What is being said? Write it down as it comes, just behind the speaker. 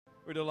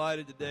We're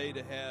delighted today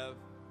to have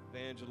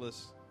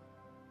evangelist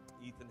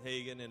Ethan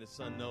Hagen and his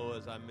son Noah,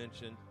 as I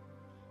mentioned.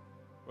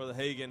 Brother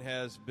Hagen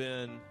has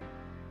been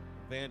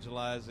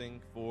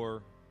evangelizing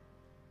for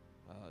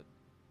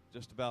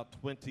just about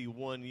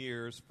 21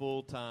 years,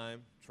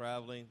 full-time,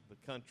 traveling the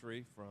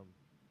country from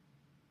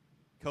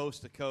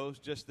coast to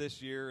coast. Just this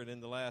year and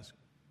in the last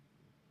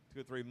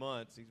 2 or 3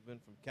 months, he's been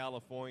from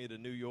California to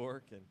New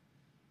York and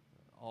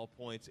all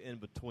points in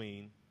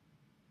between.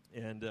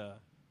 And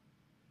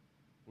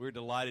we're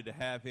delighted to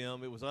have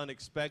him. It was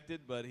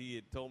unexpected, but he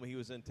had told me he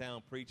was in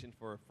town preaching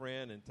for a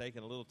friend and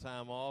taking a little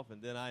time off,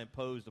 and then I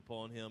imposed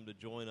upon him to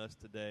join us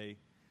today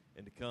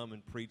and to come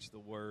and preach the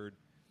word.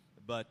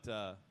 But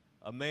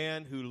a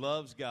man who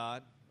loves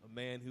God, a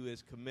man who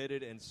is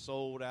committed and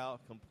sold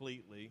out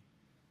completely.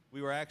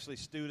 We were actually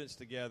students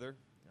together.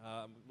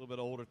 I'm a little bit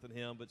older than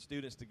him, but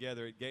students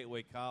together at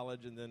Gateway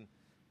College, and then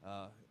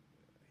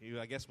he,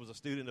 I guess, was a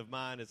student of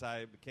mine as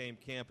I became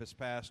campus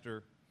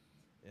pastor,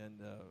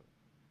 and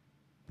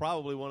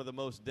probably one of the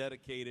most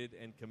dedicated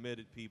and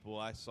committed people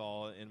I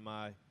saw in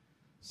my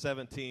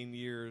 17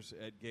 years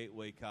at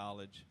Gateway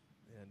College.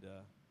 And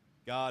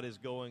God is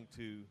going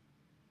to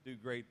do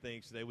great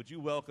things today. Would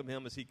you welcome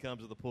him as he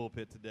comes to the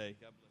pulpit today?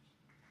 God bless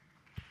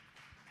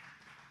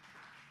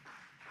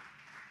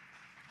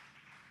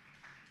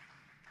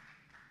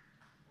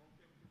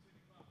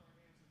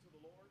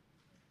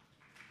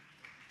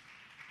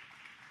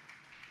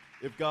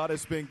you. If God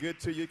has been good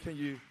to you, can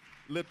you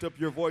lift up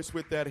your voice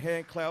with that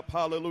hand clap?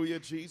 Hallelujah,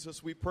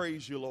 Jesus. We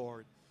praise you,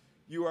 Lord.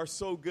 You are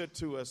so good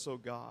to us, oh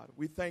God.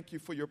 We thank you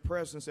for your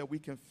presence that we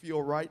can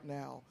feel right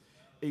now.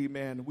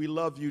 Amen. We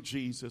love you,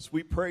 Jesus.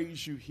 We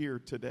praise you here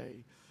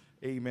today.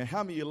 Amen.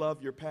 How many of you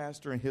love your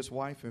pastor and his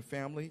wife and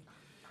family?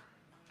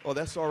 Oh,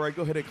 that's all right.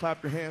 Go ahead and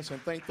clap your hands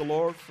and thank the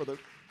Lord for the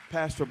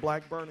Pastor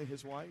Blackburn and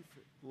his wife.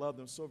 Love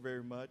them so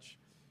very much.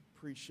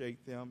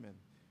 Appreciate them and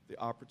the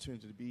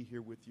opportunity to be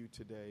here with you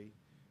today.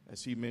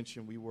 As he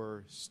mentioned, we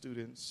were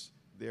students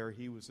there.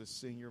 He was a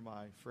senior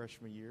my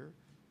freshman year,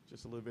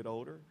 just a little bit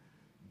older.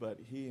 But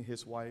he and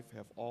his wife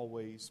have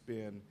always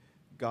been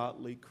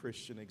godly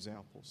Christian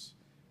examples,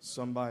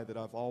 somebody that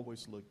I've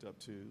always looked up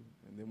to.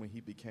 And then when he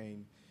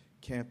became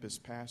campus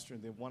pastor,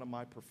 and then one of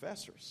my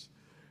professors,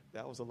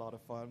 that was a lot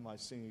of fun my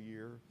senior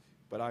year.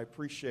 But I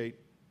appreciate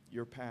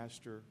your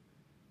pastor.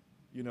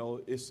 You know,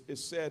 it's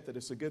said that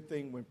it's a good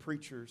thing when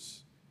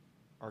preachers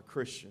are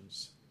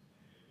Christians.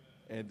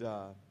 And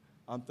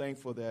I'm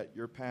thankful that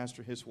your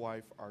pastor and his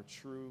wife are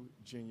true,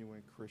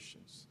 genuine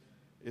Christians.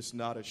 It's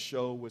not a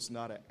show. It's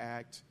not an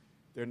act.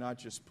 They're not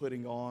just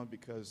putting on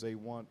because they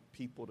want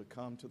people to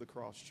come to the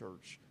Cross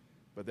Church.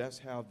 But that's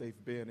how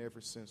they've been ever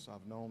since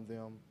I've known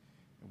them.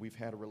 And we've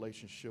had a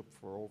relationship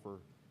for over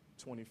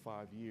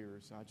 25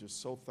 years. And I'm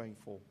just so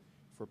thankful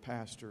for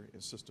Pastor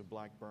and Sister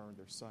Blackburn,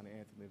 their son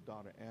Anthony, and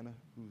daughter Anna,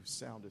 who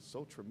sounded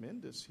so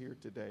tremendous here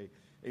today.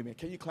 Amen.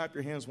 Can you clap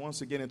your hands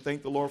once again and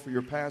thank the Lord for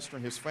your pastor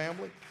and his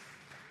family?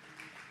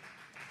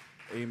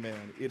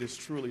 Amen. It is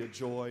truly a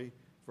joy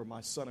for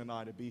my son and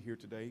I to be here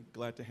today.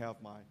 Glad to have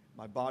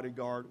my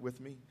bodyguard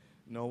with me,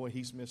 Noah.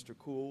 He's Mr.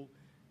 Cool,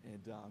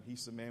 and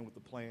he's the man with the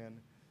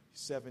plan.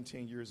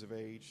 17 years of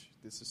age.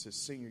 This is his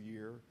senior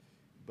year,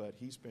 but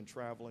he's been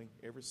traveling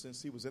ever since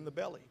he was in the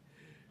belly.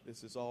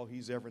 This is all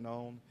he's ever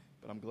known,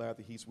 but I'm glad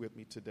that he's with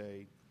me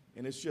today.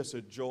 And it's just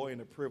a joy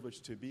and a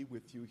privilege to be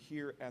with you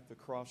here at the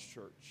Cross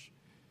Church.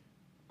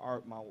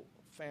 My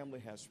family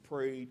has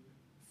prayed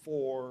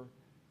for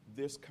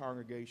this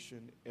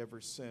congregation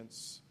ever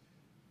since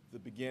the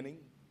beginning,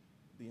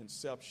 the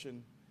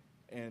inception,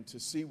 and to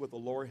see what the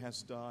Lord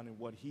has done and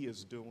what he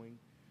is doing,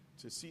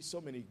 to see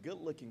so many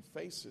good-looking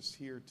faces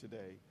here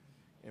today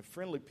and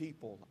friendly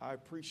people. I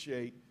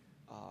appreciate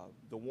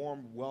the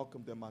warm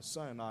welcome that my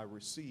son and I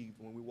received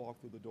when we walked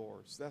through the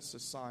doors. That's a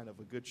sign of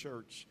a good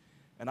church,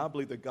 and I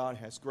believe that God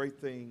has great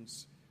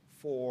things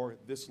for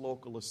this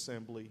local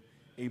assembly.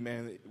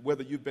 Amen.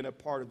 Whether you've been a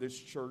part of this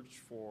church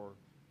for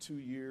 2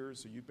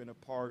 years or you've been a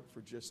part for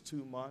just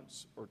 2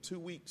 months or 2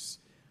 weeks,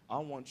 I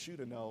want you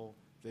to know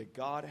that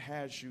God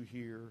has you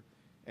here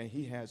and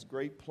he has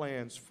great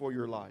plans for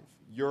your life,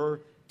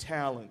 your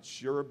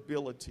talents, your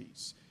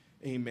abilities,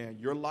 amen,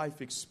 your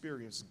life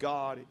experience.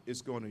 God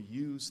is going to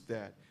use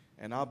that,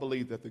 and I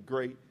believe that the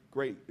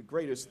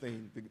greatest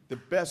thing, the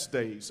best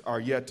days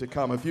are yet to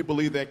come. If you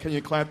believe that, can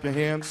you clap your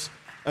hands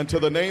unto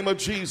the name of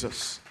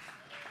Jesus?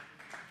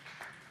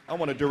 I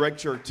want to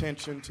direct your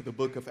attention to the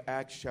book of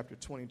Acts chapter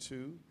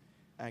 22.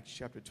 Acts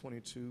chapter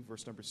 22,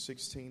 verse number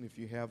 16, if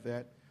you have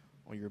that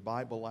on your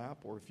Bible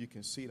app or if you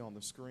can see it on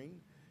the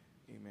screen.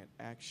 Amen.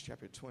 Acts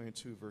chapter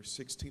 22, verse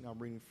 16. I'm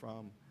reading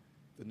from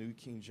the New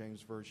King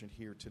James Version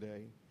here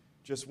today.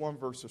 Just one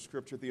verse of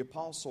Scripture. The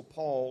Apostle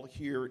Paul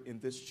here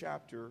in this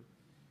chapter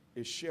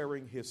is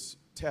sharing his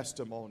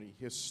testimony,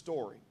 his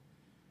story.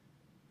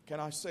 Can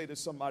I say to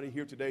somebody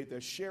here today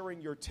that sharing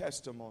your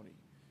testimony,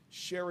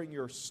 sharing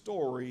your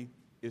story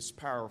is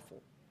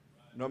powerful.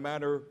 No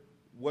matter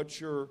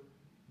what your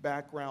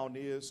background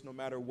is, no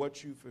matter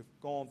what you've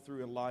gone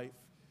through in life,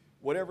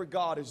 whatever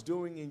God is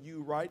doing in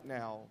you right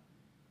now,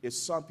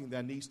 is something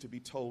that needs to be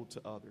told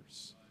to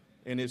others.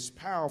 And it's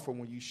powerful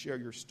when you share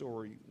your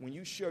story. When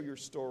you share your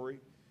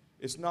story,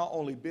 it's not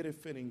only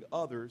benefiting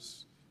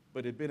others,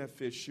 but it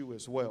benefits you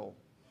as well.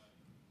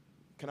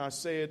 Can I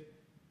say it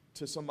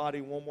to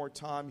somebody one more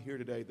time here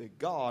today, that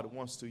God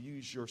wants to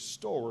use your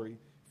story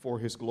for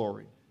his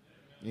glory?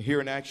 And here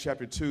in Acts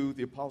chapter 2,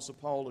 the Apostle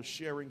Paul is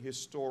sharing his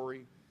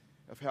story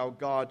of how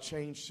God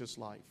changed his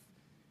life.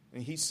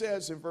 And he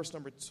says in verse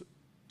number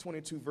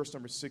 22, verse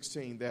number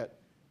 16, that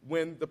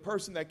when the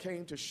person that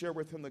came to share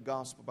with him the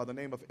gospel by the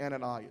name of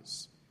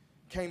Ananias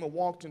came and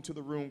walked into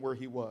the room where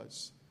he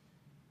was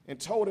and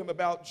told him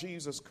about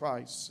Jesus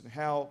Christ and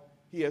how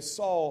he had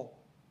saw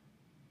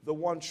the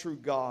one true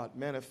God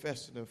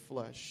manifested in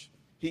flesh,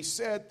 he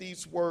said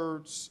these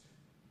words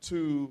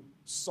to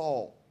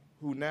Saul,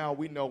 who now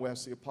we know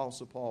as the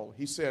Apostle Paul.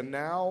 He said,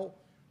 "Now,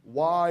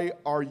 why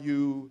are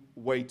you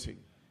waiting?"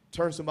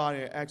 Turn to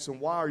somebody and ask them,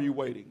 "Why are you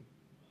waiting?"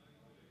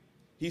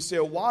 He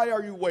said, "Why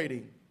are you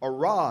waiting?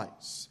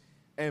 Arise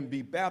and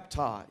be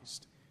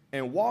baptized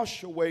and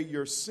wash away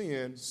your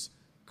sins,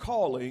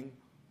 calling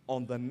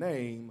on the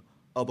name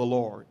of the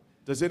Lord."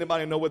 Does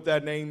anybody know what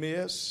that name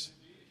is?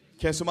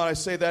 Can somebody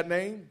say that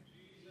name?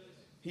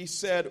 He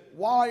said,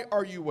 "Why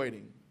are you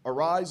waiting?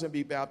 Arise and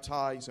be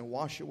baptized and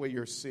wash away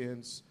your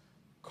sins,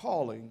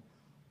 calling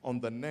on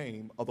the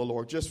name of the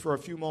Lord." Just for a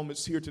few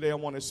moments here today, I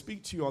want to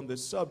speak to you on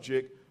this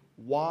subject.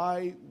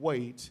 Why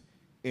wait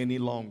any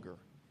longer?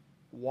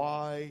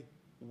 Why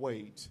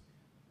wait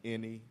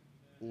any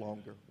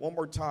longer? One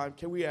more time,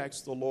 can we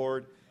ask the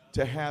Lord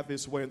to have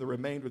his way in the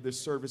remainder of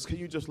this service? Can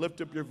you just lift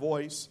up your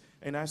voice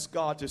and ask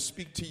God to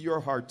speak to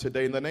your heart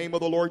today? In the name of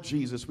the Lord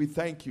Jesus, we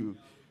thank you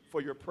for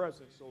your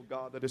presence, oh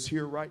God, that is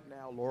here right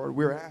now, Lord.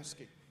 We're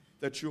asking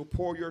that you'll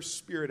pour your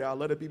spirit out.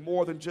 Let it be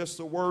more than just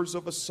the words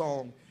of a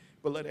song,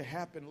 but let it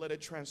happen, let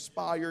it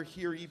transpire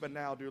here even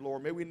now, dear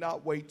Lord. May we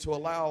not wait to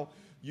allow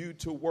you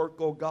to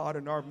work, oh God,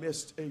 in our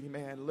midst,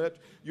 amen. Let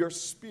your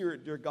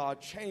spirit, dear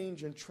God,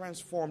 change and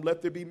transform.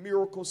 Let there be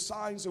miracles,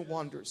 signs, and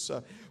wonders.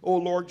 Oh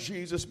Lord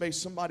Jesus, may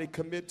somebody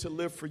commit to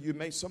live for you.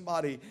 May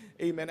somebody,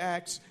 amen,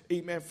 ask,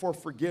 amen, for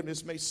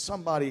forgiveness. May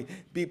somebody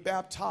be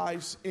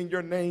baptized in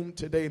your name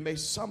today. May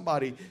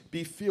somebody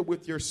be filled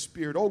with your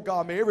spirit. Oh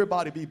God, may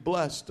everybody be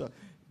blessed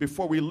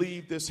before we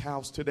leave this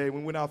house today,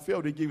 when we not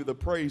fail to give you the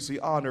praise, the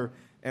honor,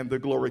 and the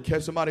glory.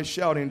 Can somebody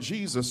shout in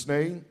Jesus'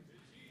 name?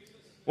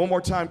 One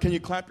more time, can you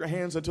clap your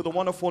hands into the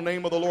wonderful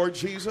name of the Lord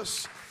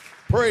Jesus?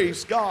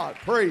 Praise God,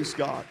 praise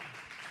God.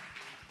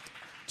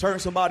 Turn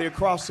somebody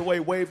across the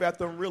way, wave at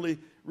them really,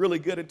 really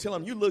good, and tell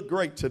them, "You look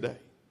great today."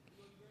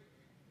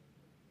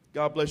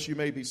 God bless you. You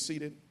may be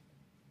seated.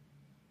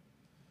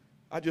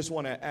 I just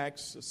want to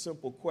ask a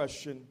simple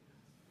question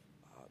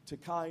to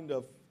kind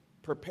of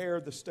prepare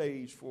the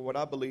stage for what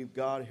I believe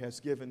God has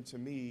given to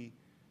me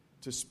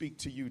to speak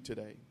to you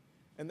today.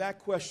 And that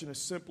question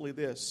is simply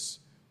this: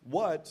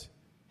 what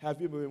have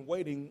you been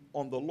waiting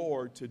on the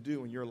Lord to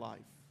do in your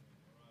life?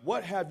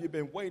 What have you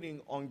been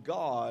waiting on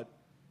God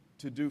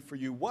to do for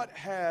you? What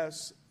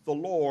has the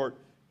Lord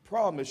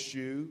promised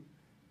you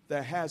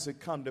that hasn't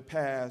come to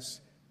pass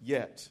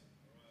yet?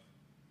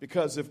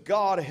 Because if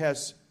God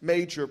has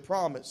made your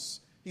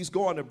promise, he's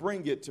going to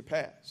bring it to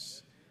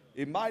pass.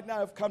 It might not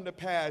have come to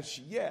pass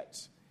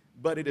yet,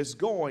 but it is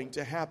going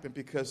to happen,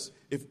 because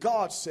if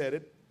God said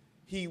it,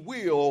 he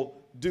will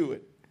do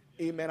it.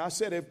 Amen. I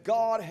said, if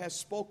God has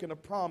spoken a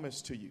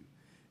promise to you,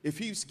 if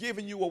he's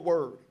given you a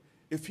word,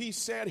 if he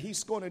said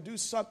he's going to do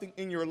something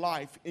in your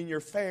life, in your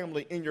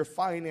family, in your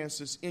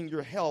finances, in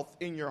your health,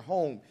 in your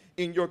home,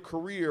 in your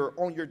career,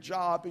 on your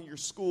job, in your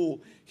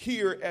school,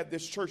 here at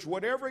this church,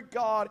 whatever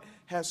God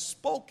has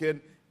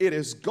spoken, it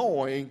is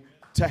going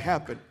to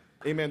happen.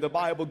 Amen. The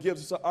Bible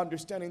gives us an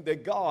understanding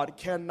that God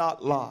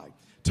cannot lie.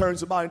 Turn to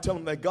somebody and tell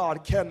them that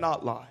God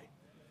cannot lie.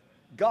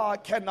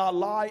 God cannot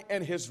lie,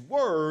 and his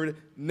word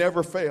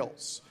never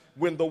fails.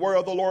 When the word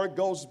of the Lord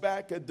goes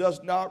back, it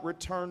does not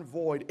return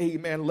void.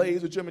 Amen.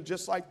 Ladies and gentlemen,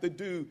 just like the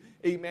dew,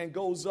 amen,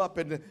 goes up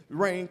and the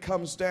rain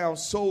comes down,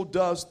 so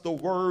does the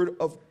word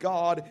of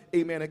God,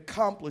 amen,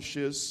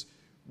 accomplishes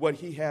what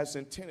he has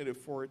intended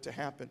for it to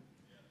happen.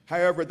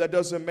 However, that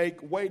doesn't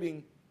make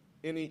waiting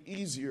any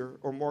easier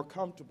or more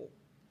comfortable.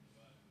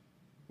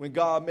 When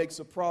God makes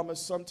a promise,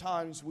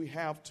 sometimes we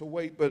have to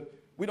wait, but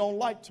we don't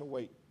like to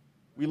wait.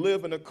 We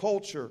live in a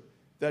culture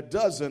that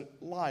doesn't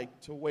like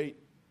to wait.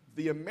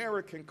 The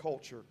American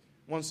culture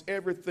wants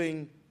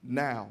everything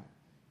now.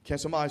 Can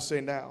somebody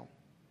say now?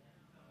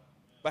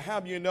 But how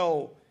do you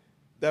know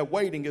that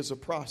waiting is a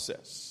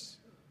process?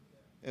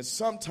 And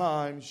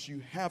sometimes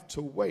you have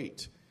to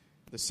wait.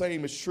 The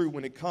same is true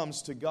when it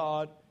comes to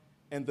God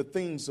and the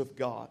things of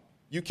God.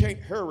 You can't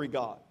hurry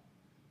God.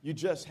 You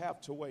just have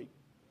to wait.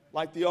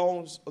 Like the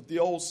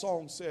old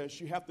song says,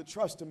 you have to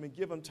trust him and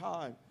give him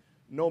time,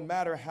 no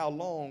matter how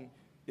long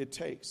it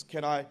takes.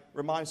 Can I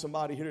remind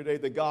somebody here today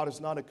that God is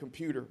not a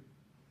computer?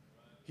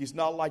 He's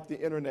not like the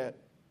internet.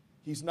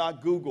 He's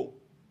not Google.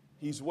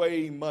 He's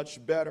way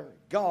much better.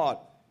 God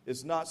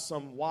is not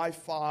some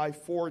Wi-Fi,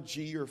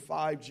 4G or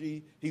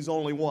 5G. He's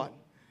only one.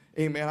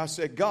 Amen. I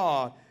said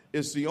God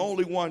is the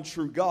only one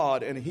true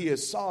God, and he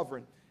is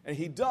sovereign, and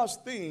he does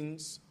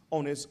things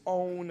on his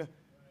own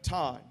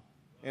time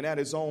and at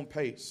his own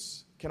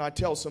pace. Can I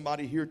tell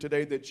somebody here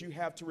today that you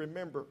have to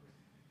remember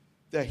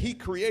that he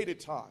created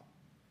time,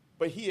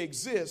 but he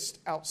exists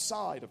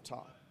outside of time.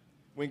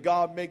 When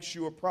God makes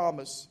you a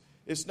promise,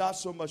 it's not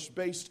so much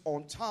based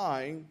on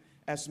time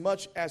as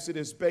much as it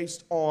is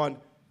based on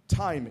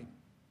timing.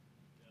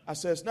 I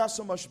said it's not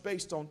so much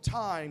based on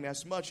time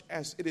as much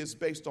as it is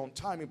based on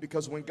timing,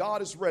 because when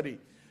God is ready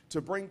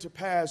to bring to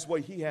pass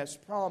what he has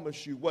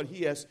promised you, what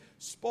he has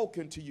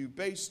spoken to you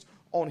based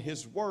on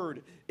his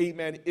word,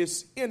 amen,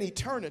 is in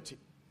eternity.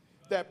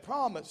 That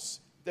promise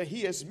that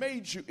he has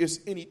made you is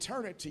in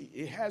eternity.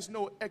 It has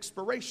no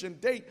expiration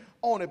date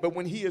on it, but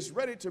when he is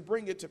ready to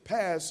bring it to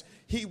pass,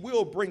 he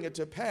will bring it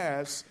to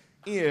pass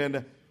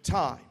in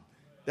time.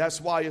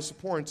 That's why it's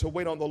important to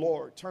wait on the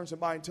Lord. Turn to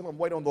somebody and tell them,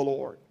 wait on the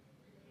Lord.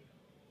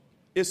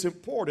 It's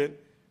important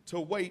to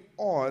wait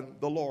on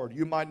the Lord.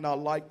 You might not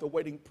like the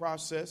waiting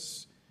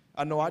process.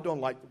 I know I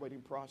don't like the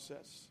waiting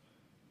process.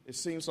 It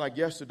seems like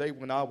yesterday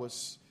when I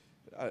was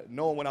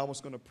knowing when I was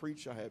going to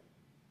preach, I had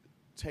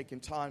taken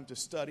time to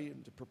study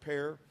and to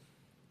prepare.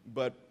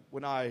 But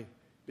when I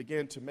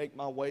began to make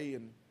my way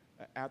and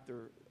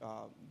after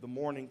the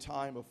morning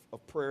time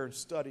of prayer and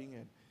studying,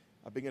 and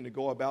I began to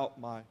go about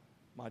my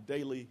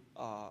daily,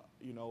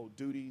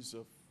 duties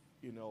of,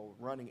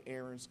 running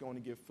errands, going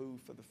to get food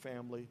for the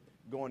family,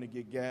 going to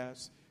get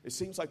gas. It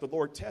seems like the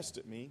Lord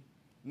tested me,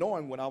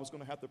 knowing when I was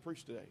going to have to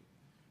preach today.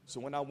 So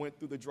when I went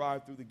through the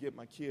drive-thru to get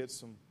my kids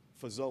some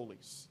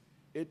Fazoli's,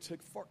 it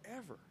took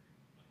forever.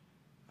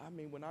 I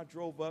mean, when I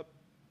drove up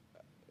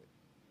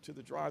to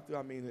the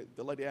drive-thru,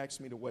 the lady asked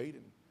me to wait,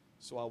 and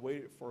so I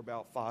waited for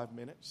about 5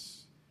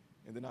 minutes.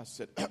 And then I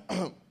said,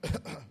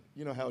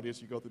 you know how it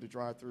is, you go through the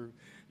drive-thru,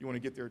 you want to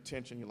get their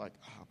attention, you're like,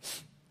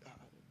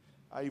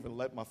 I even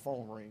let my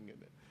phone ring. And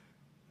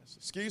I said,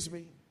 excuse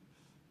me.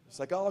 It's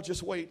like, oh,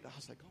 just wait. I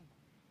was like, oh.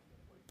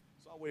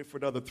 So I waited for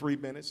another 3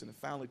 minutes, and it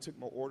finally took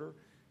my order.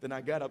 Then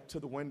I got up to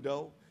the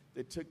window.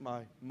 They took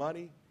my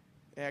money,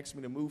 asked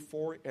me to move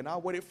forward, and I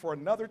waited for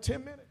another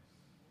 10 minutes.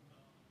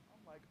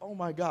 I'm like, oh,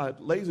 my God.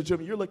 Ladies and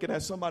gentlemen, you're looking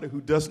at somebody who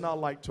does not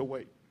like to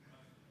wait.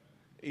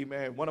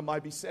 Amen. One of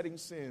my besetting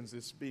sins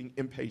is being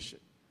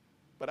impatient.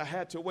 But I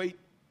had to wait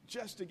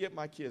just to get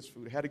my kids'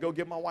 food. I had to go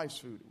get my wife's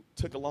food.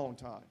 It took a long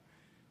time.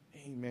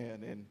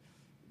 Amen. And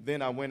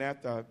then I went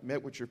after I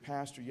met with your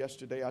pastor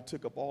yesterday. I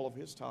took up all of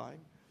his time,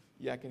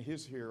 yakking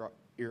his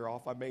ear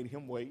off. I made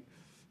him wait.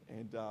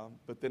 And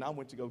but then I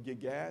went to go get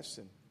gas,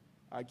 and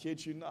I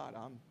kid you not,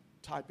 I'm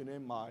typing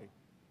in my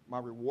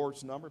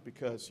rewards number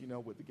because,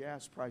 with the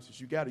gas prices,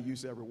 you got to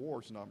use that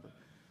rewards number.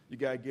 You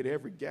got to get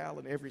every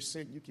gallon, every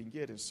cent you can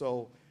get. And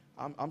so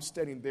I'm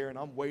standing there, and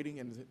I'm waiting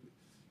and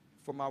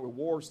for my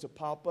rewards to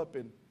pop up,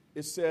 and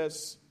it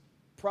says,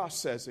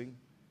 processing,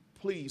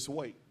 please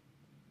wait.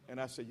 And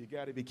I said, you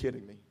got to be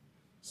kidding me.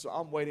 So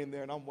I'm waiting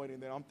there, and I'm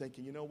waiting there. I'm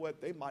thinking, you know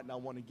what? They might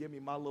not want to give me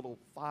my little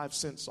 5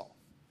 cents off.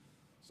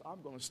 So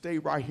I'm going to stay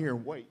right here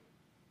and wait.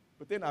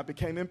 But then I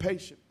became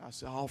impatient. I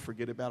said, I'll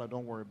forget about it.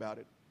 Don't worry about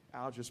it.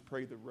 I'll just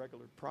pay the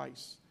regular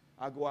price.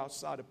 I go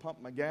outside to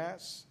pump my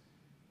gas,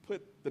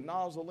 put the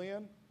nozzle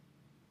in,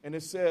 and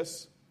it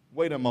says,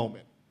 wait a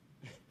moment.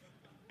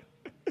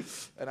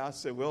 And I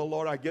said, well,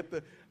 Lord,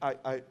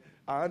 I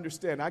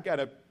understand. I got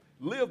to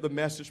live the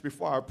message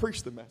before I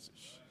preach the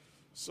message.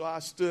 So I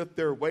stood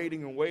there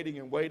waiting and waiting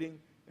and waiting,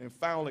 and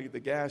finally the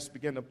gas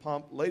began to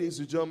pump. Ladies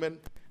and gentlemen,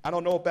 I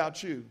don't know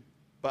about you,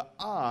 but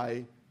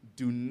I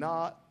do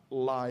not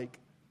like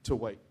to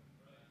wait.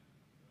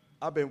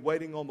 I've been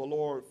waiting on the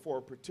Lord for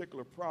a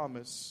particular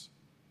promise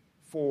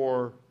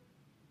for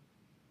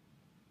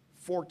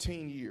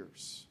 14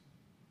 years,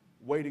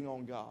 waiting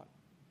on God.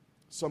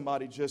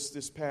 Somebody just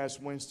this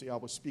past Wednesday, I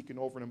was speaking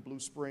over in Blue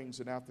Springs,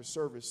 and after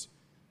service,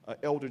 an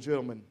elder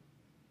gentleman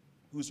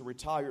who's a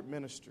retired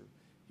minister.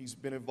 He's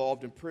been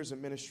involved in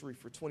prison ministry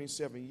for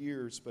 27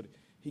 years, but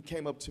he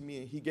came up to me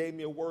and he gave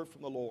me a word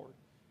from the Lord.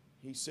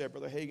 He said,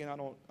 Brother Hagin, I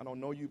don't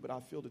know you, but I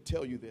feel to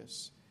tell you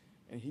this.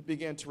 And he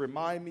began to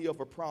remind me of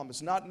a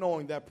promise, not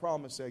knowing that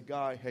promise that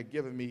God had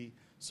given me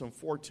some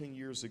 14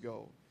 years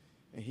ago.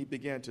 And he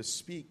began to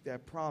speak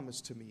that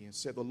promise to me and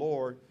said, the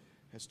Lord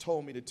has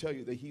told me to tell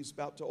you that he's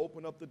about to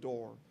open up the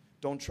door.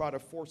 Don't try to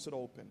force it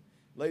open.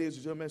 Ladies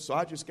and gentlemen, so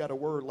I just got a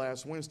word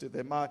last Wednesday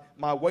that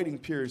my waiting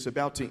period is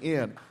about to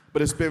end.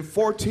 But it's been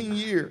 14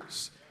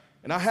 years.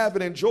 And I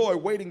haven't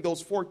enjoyed waiting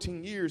those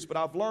 14 years, but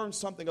I've learned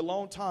something a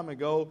long time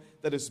ago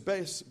that it's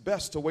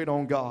best to wait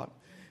on God.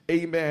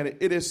 Amen.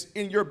 It is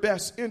in your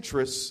best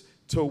interest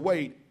to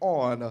wait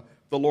on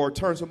the Lord.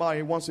 Turn to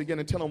somebody once again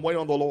and tell them, wait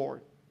on the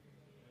Lord.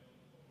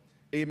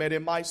 Amen.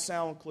 It might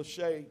sound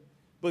cliche,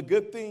 but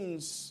good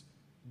things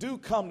do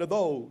come to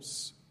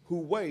those who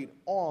wait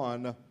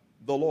on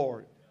the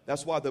Lord.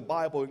 That's why the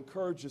Bible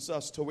encourages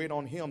us to wait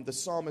on him. The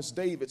psalmist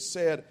David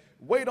said,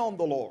 wait on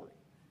the Lord.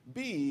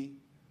 Be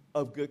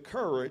of good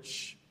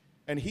courage,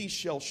 and he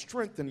shall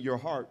strengthen your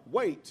heart.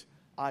 Wait,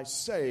 I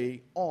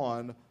say,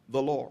 on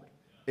the Lord.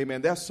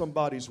 Amen. That's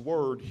somebody's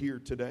word here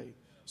today.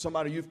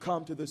 Somebody, you've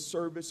come to this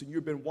service and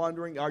you've been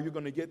wondering, are you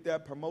going to get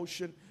that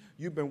promotion?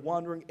 You've been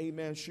wondering,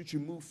 amen, should you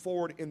move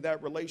forward in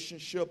that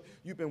relationship?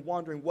 You've been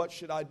wondering, what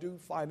should I do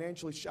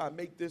financially? Should I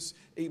make this,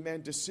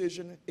 amen,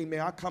 decision? Amen.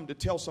 I come to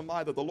tell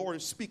somebody that the Lord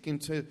is speaking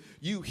to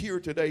you here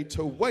today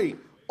to wait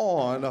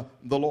on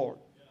the Lord.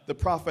 The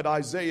prophet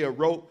Isaiah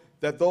wrote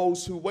that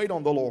those who wait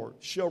on the Lord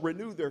shall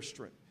renew their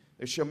strength.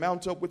 They shall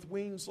mount up with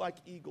wings like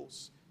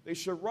eagles. They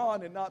shall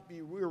run and not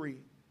be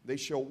weary. They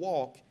shall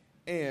walk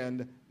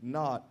and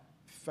not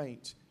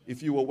faint.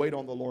 If you will wait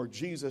on the Lord,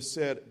 Jesus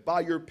said, by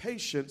your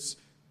patience,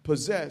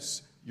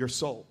 possess your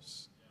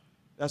souls.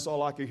 That's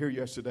all I could hear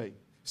yesterday,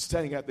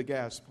 standing at the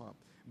gas pump.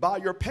 By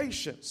your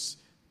patience,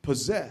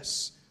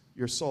 possess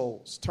your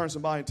souls. Turn to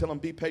somebody and tell them,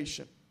 be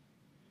patient.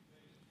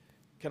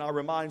 Can I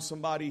remind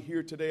somebody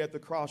here today at the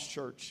Cross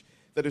Church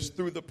that it's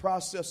through the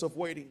process of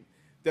waiting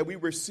that we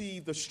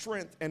receive the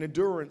strength and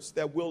endurance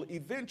that will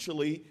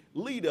eventually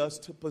lead us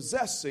to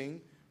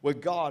possessing what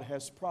God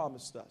has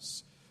promised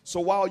us. So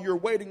while you're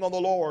waiting on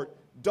the Lord,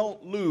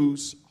 don't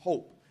lose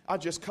hope. I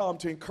just come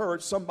to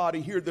encourage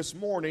somebody here this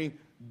morning,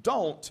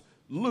 don't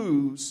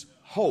lose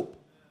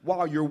hope.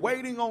 While you're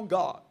waiting on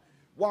God,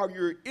 while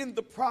you're in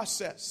the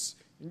process,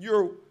 and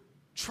you're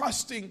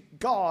trusting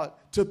God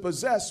to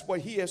possess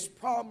what He has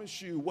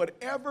promised you,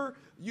 whatever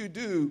you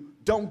do,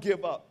 don't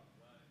give up.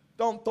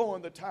 Don't throw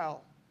in the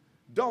towel.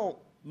 Don't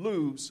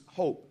lose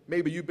hope.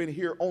 Maybe you've been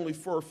here only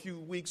for a few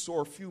weeks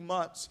or a few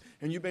months,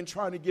 and you've been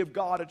trying to give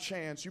God a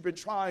chance. You've been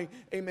trying,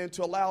 amen,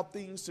 to allow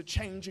things to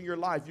change in your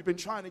life. You've been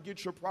trying to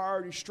get your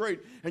priorities straight,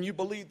 and you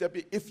believe that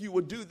if you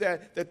would do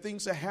that, that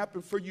things will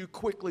happen for you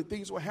quickly.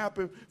 Things will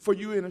happen for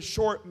you in a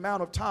short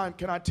amount of time.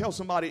 Can I tell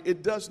somebody,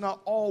 it does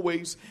not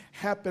always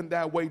happen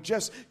that way.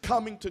 Just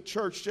coming to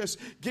church, just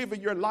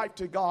giving your life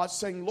to God,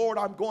 saying, Lord,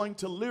 I'm going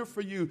to live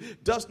for you,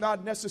 does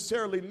not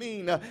necessarily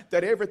mean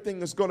that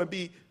everything is going to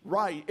be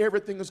right.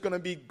 Everything is going to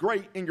be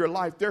great in your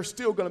life. There's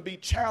still going to be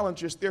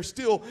challenges. There's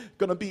still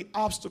going to be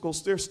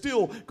obstacles. There's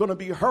still going to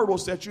be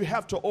hurdles that you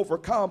have to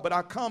overcome. But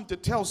I come to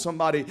tell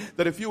somebody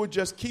that if you would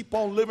just keep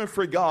on living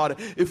for God,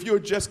 if you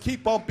would just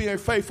keep on being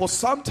faithful,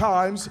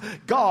 sometimes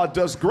God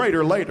does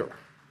greater later.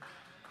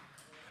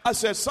 I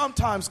said,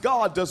 sometimes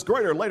God does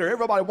greater later.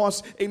 Everybody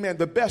wants, amen,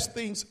 the best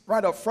things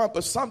right up front,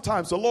 but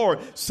sometimes the Lord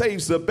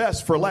saves the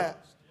best for last.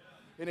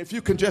 And if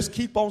you can just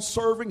keep on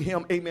serving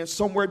Him, amen,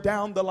 somewhere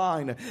down the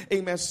line,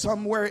 amen,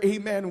 somewhere,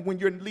 amen, when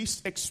you're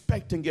least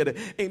expecting it,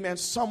 amen,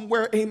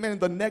 somewhere, amen,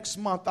 the next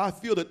month, I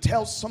feel to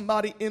tell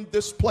somebody in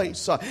this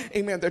place,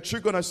 amen, that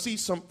you're going to see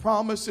some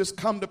promises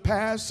come to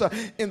pass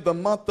in the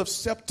month of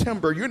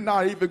September. You're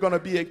not even going to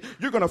be,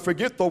 you're going to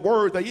forget the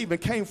word that even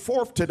came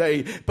forth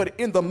today, but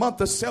in the month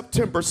of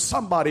September,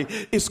 somebody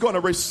is going to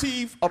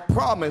receive a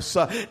promise.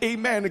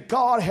 Amen.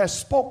 God has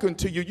spoken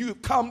to you.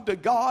 You've come to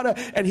God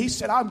and He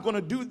said, I'm going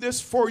to do this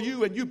for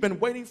you, and you've been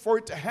waiting for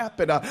it to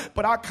happen.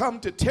 But I come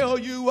to tell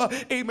you,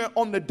 amen,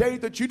 on the day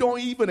that you don't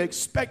even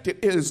expect it,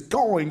 it is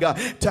going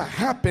to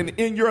happen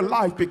in your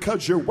life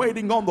because you're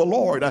waiting on the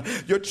Lord.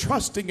 You're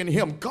trusting in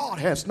Him. God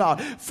has not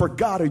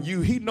forgotten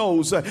you. He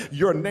knows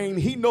your name.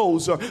 He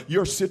knows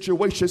your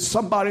situation.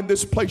 Somebody in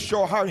this place,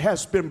 your heart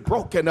has been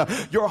broken.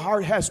 Your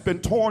heart has been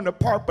torn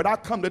apart. But I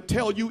come to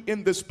tell you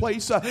in this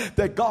place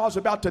that God's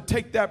about to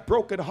take that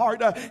broken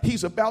heart.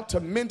 He's about to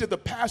mend it. The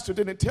pastor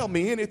didn't tell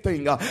me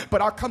anything,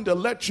 but I come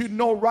to let you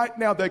know right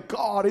now that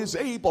God is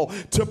able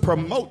to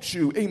promote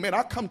you. Amen.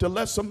 I come to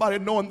let somebody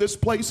know in this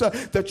place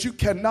that you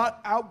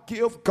cannot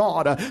outgive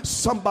God.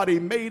 Somebody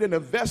made an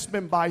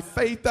investment by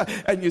faith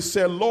and you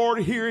said, Lord,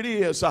 here it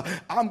is.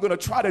 I'm going to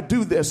try to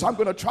do this. I'm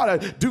going to try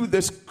to do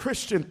this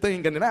Christian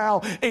thing. And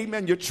now,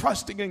 amen, you're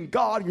trusting in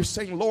God. You're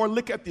saying, Lord,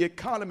 look at the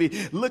economy.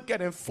 Look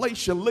at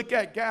inflation. Look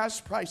at gas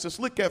prices.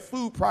 Look at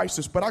food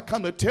prices. But I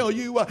come to tell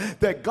you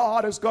that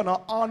God is going to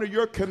honor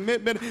your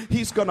commitment.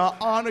 He's going to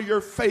honor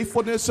your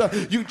faithfulness.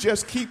 You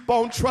just keep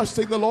on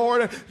trusting the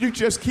Lord. You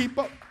just keep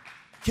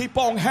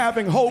on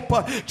having hope.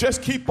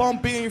 Just keep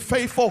on being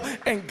faithful,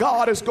 and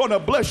God is going to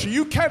bless you.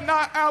 You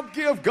cannot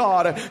outgive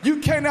God. You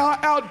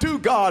cannot outdo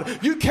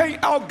God. You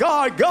can't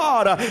outgod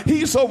God.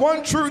 He's the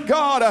one true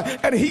God,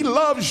 and He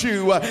loves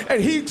you,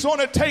 and He's going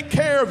to take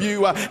care of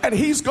you, and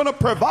He's going to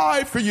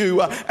provide for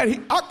you.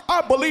 And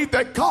I believe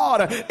that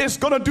God is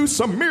going to do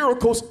some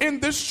miracles in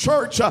this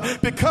church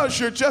because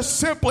you're just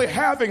simply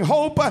having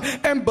hope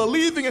and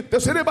believing it.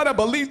 Does anybody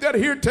believe that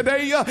here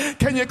today?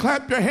 Can you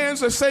clap your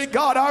hands and say,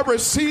 God, I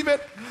receive it?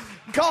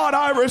 God,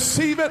 I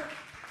receive it.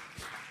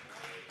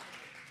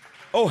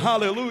 Oh,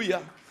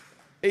 hallelujah.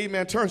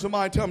 Amen. Turn to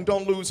somebody and tell them,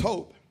 don't lose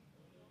hope.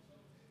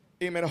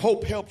 Amen.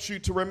 Hope helps you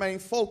to remain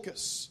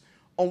focused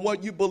on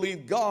what you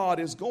believe God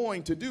is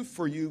going to do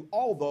for you,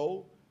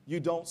 although you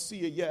don't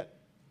see it yet.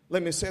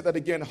 Let me say that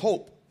again.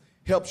 Hope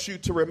helps you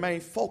to remain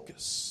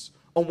focused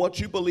on what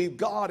you believe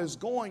God is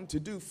going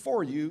to do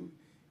for you,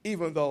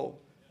 even though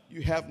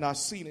you have not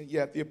seen it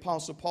yet. The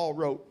Apostle Paul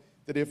wrote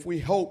that if we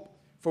hope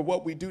for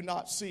what we do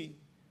not see,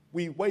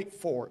 we wait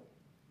for it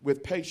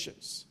with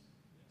patience.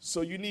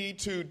 So you need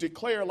to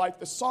declare like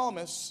the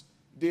psalmist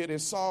did in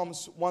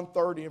Psalms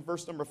 130 and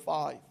verse number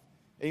 5.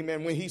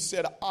 Amen. When he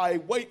said, I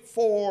wait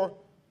for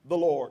the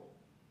Lord.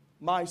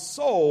 My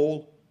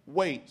soul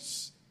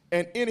waits.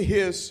 And in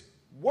his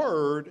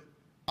word,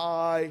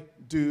 I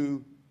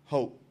do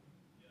hope.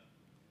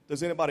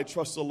 Does anybody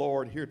trust the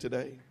Lord here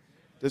today?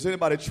 Does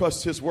anybody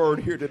trust his word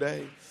here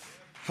today?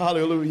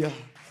 Hallelujah.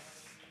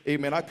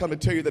 Amen. I come to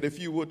tell you that if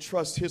you will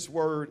trust his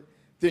word,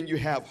 then you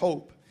have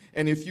hope.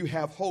 And if you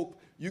have hope,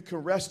 you can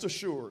rest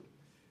assured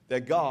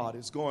that God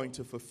is going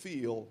to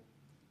fulfill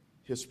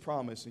his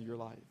promise in your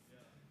life.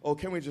 Oh,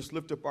 can we just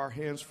lift up our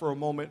hands for a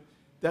moment?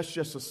 That's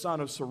just a sign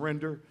of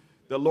surrender.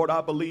 The Lord,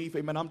 I believe,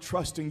 amen, I'm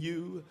trusting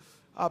you.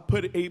 I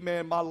put,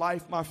 amen, my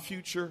life, my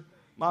future,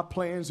 my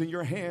plans in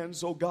your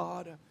hands, oh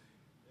God.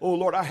 Oh,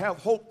 Lord, I have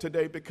hope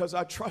today because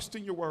I trust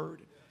in your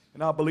word.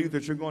 And I believe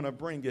that you're going to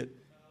bring it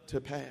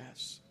to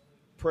pass.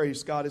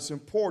 Praise God. It's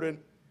important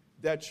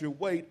that you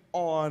wait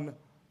on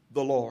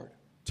the Lord.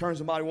 Turn to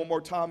somebody one more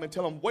time and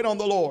tell them, wait on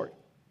the Lord.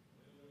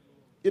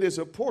 It is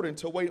important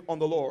to wait on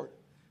the Lord.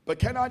 But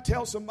can I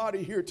tell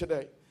somebody here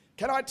today,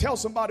 can I tell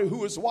somebody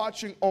who is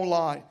watching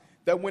online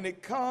that when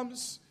it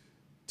comes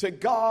to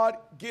God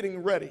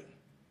getting ready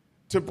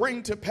to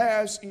bring to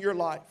pass in your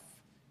life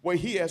what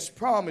he has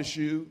promised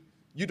you,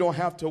 you don't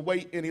have to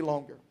wait any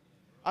longer.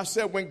 I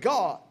said when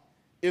God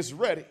is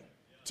ready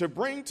to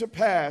bring to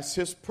pass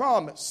his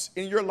promise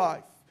in your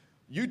life,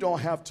 you don't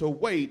have to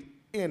wait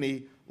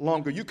any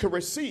longer. You can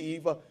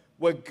receive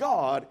what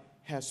God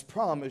has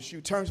promised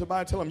you. Turn to somebody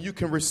and tell them you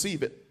can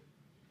receive it.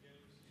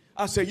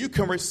 I say you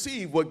can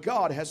receive what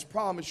God has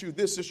promised you.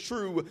 This is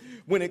true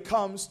when it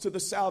comes to the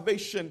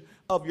salvation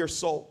of your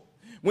soul.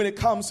 When it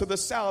comes to the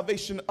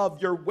salvation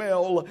of your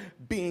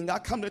well-being. I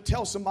come to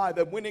tell somebody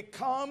that when it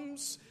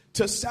comes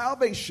to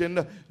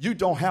salvation, you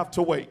don't have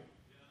to wait.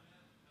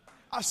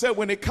 I said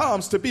when it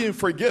comes to being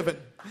forgiven,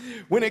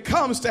 when it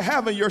comes to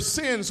having your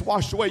sins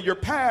washed away, your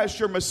past,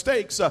 your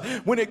mistakes,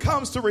 when it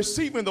comes to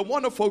receiving the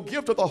wonderful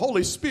gift of the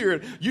Holy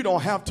Spirit, you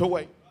don't have to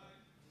wait.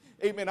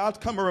 Amen. I'll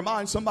come and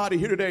remind somebody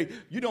here today,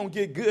 you don't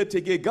get good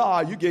to get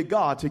God, you get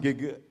God to get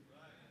good.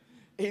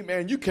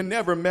 Amen. You can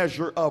never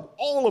measure up.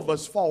 All of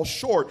us fall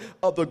short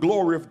of the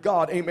glory of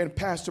God. Amen.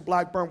 Pastor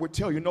Blackburn would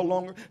tell you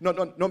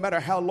no matter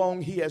how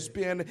long he has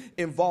been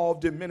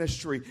involved in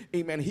ministry,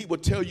 amen, he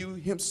would tell you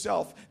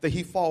himself that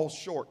he falls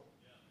short.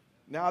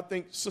 Now, I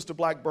think Sister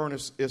Blackburn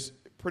is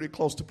pretty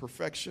close to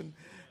perfection.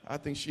 I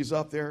think she's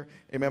up there.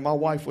 Amen. My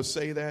wife would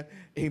say that.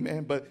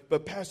 Amen.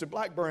 But Pastor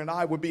Blackburn and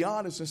I would be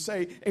honest and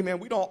say, amen,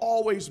 we don't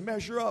always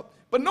measure up,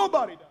 but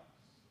nobody does.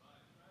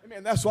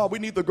 Amen. That's why we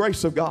need the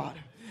grace of God.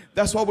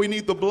 That's why we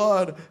need the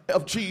blood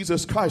of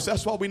Jesus Christ.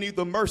 That's why we need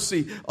the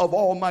mercy of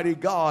Almighty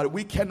God.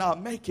 We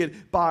cannot make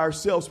it by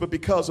ourselves, but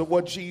because of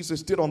what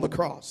Jesus did on the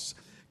cross.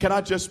 Can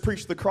I just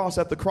preach the cross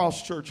at the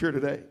Cross Church here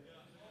today?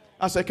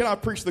 I said, can I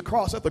preach the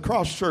cross at the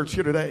Cross Church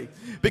here today?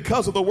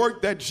 Because of the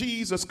work that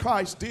Jesus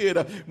Christ did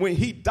when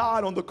he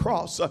died on the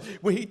cross,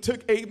 when he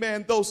took,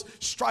 amen, those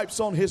stripes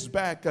on his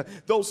back,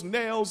 those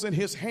nails in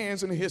his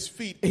hands and his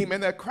feet, amen,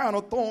 that crown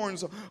of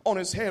thorns on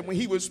his head, when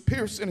he was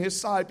pierced in his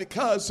side,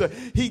 because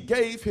he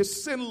gave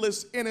his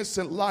sinless,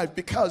 innocent life,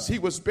 because he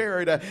was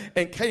buried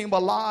and came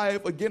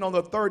alive again on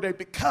the third day,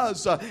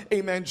 because,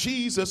 amen,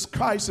 Jesus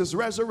Christ is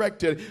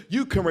resurrected,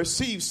 you can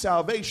receive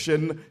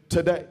salvation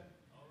today.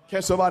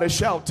 Can somebody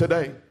shout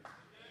today?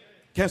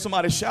 Can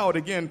somebody shout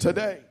again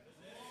today?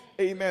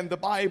 Amen. The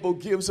Bible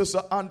gives us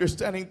an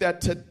understanding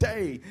that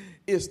today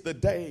is the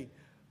day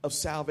of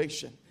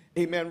salvation.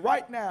 Amen.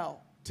 Right now,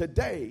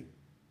 today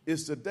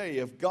is the day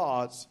of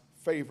God's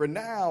favor.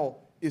 Now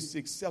is the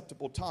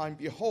acceptable time.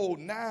 Behold,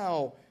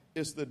 now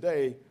is the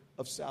day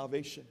of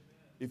salvation.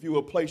 If you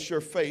will place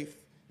your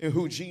faith in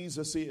who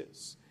Jesus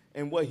is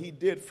and what he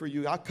did for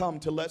you, I come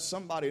to let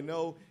somebody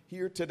know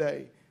here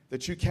today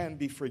that you can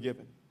be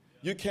forgiven.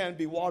 You can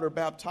be water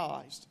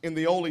baptized in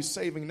the only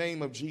saving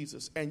name of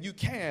Jesus. And you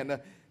can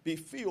be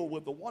filled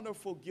with the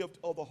wonderful gift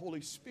of the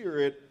Holy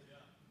Spirit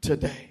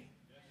today.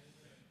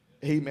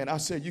 Amen. I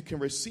said you can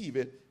receive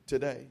it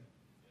today.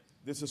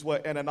 This is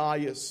what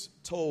Ananias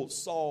told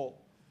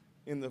Saul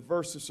in the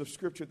verses of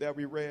scripture that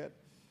we read.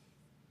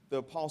 The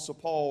Apostle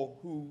Paul,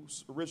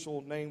 whose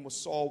original name was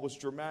Saul, was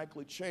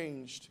dramatically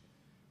changed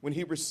when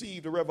he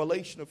received a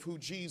revelation of who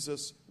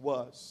Jesus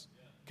was.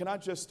 Can I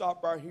just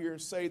stop right here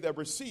and say that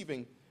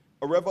receiving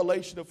a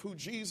revelation of who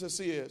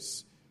Jesus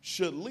is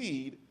should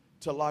lead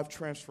to life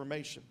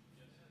transformation.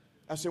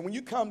 I said, when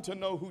you come to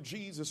know who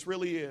Jesus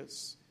really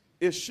is,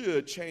 it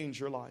should change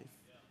your life.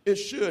 It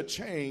should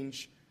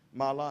change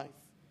my life.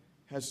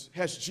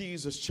 Has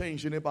Jesus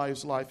changed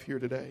anybody's life here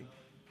today?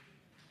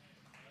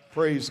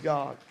 Praise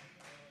God.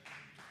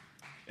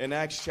 In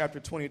Acts chapter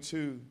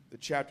 22, the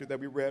chapter that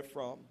we read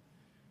from,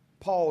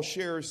 Paul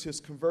shares his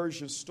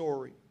conversion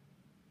story.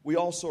 We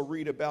also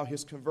read about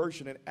his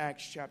conversion in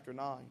Acts chapter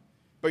 9.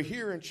 But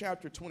here in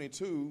chapter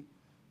 22,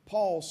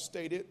 Paul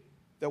stated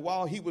that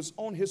while he was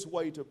on his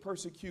way to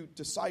persecute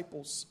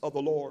disciples of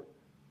the Lord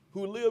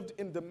who lived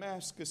in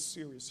Damascus,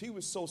 Syria, he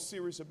was so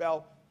serious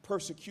about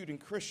persecuting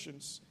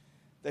Christians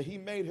that he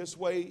made his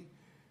way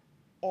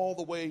all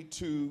the way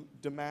to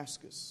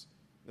Damascus.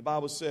 The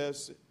Bible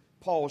says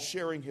Paul,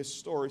 sharing his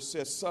story,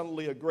 says,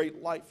 "Suddenly a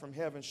great light from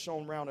heaven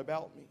shone round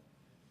about me.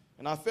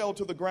 And I fell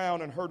to the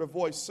ground and heard a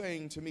voice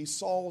saying to me,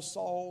 'Saul,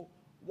 Saul,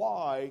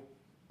 why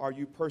are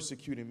you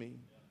persecuting me?'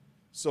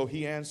 So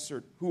he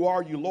answered, 'Who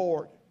are you,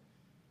 Lord?'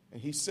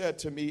 And he said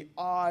to me,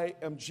 'I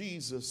am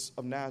Jesus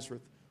of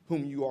Nazareth,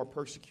 whom you are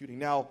persecuting.'"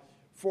 Now,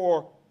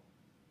 for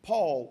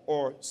Paul,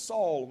 or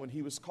Saul, when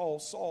he was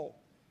called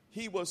Saul,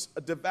 he was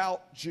a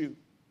devout Jew.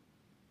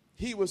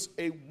 He was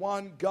a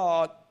one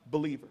God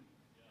believer.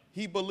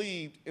 He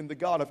believed in the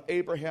God of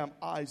Abraham,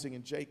 Isaac,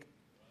 and Jacob.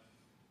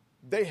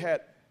 They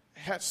had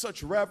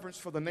such reverence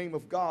for the name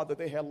of God that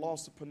they had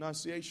lost the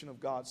pronunciation of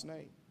God's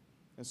name.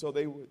 And so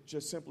they would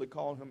just simply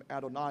call him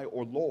Adonai,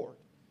 or Lord.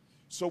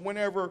 So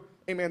whenever,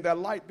 amen, that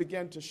light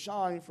began to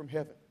shine from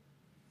heaven,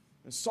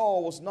 and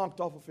Saul was knocked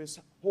off of his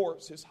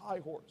horse, his high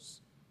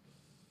horse.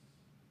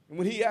 And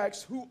when he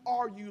asked, "Who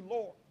are you,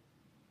 Lord?"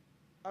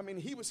 I mean,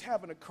 he was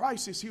having a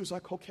crisis. He was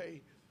like,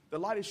 okay, the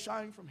light is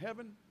shining from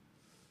heaven.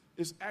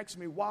 It's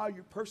asking me, why are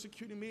you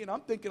persecuting me? And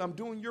I'm thinking I'm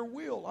doing your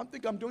will. I'm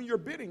thinking I'm doing your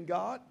bidding,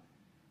 God.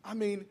 I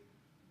mean,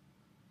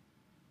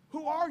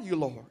 who are you,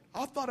 Lord?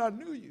 I thought I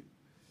knew you.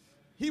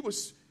 He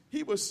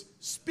was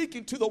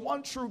speaking to the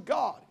one true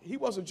God. He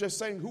wasn't just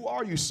saying, "Who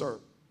are you, sir?"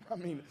 I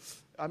mean,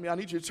 I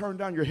need you to turn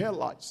down your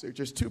headlights. They're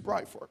just too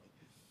bright for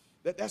me.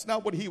 That's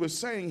not what he was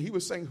saying. He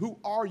was saying, "Who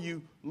are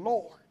you,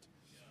 Lord?"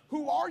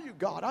 "Who are you,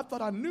 God? I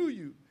thought I knew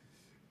you."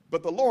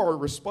 But the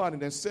Lord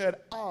responded and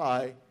said,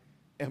 "I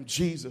am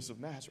Jesus of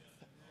Nazareth."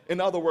 In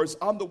other words,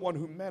 I'm the one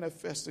who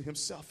manifested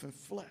himself in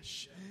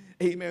flesh.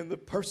 Amen. The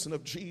person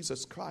of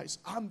Jesus Christ.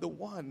 I'm the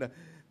one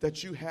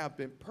that you have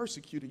been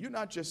persecuting. You're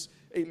not just,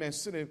 amen,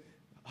 sending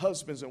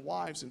husbands and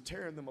wives and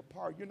tearing them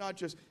apart. You're not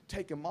just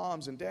taking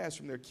moms and dads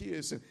from their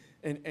kids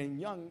and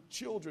young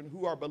children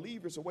who are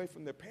believers away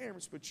from their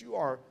parents, but you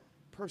are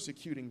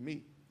persecuting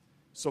me.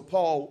 So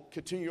Paul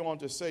continued on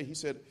to say, he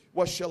said,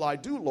 "What shall I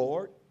do,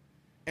 Lord?"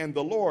 And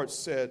the Lord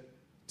said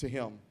to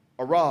him,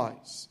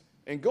 "Arise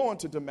and go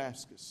into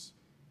Damascus,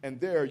 and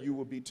there you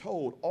will be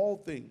told all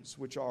things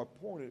which are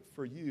appointed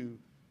for you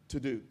to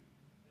do."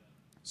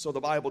 So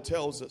the Bible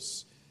tells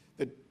us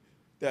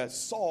that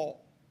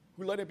Saul,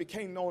 who later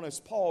became known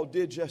as Paul,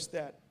 did just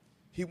that.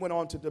 He went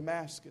on to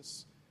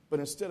Damascus, but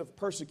instead of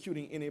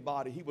persecuting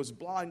anybody, he was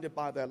blinded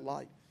by that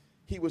light.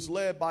 He was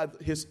led by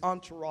his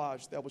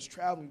entourage that was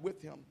traveling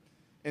with him,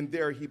 and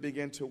there he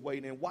began to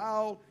wait. And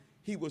while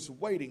he was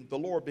waiting, the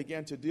Lord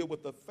began to deal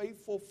with a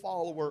faithful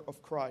follower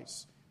of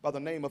Christ by the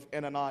name of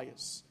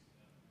Ananias.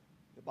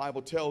 The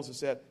Bible tells us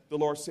that the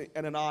Lord sent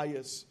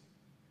Ananias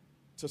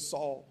to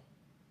Saul.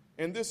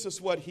 And this is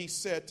what he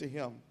said to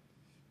him.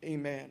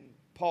 Amen.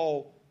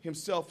 Paul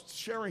himself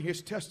sharing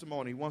his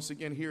testimony once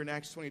again here in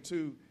Acts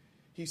 22.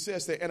 He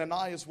says that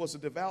Ananias was a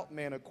devout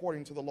man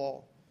according to the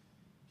law.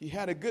 He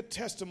had a good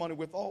testimony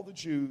with all the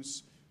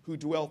Jews who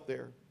dwelt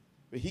there.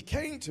 But he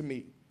came to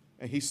me,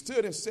 and he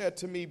stood and said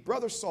to me,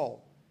 "Brother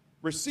Saul,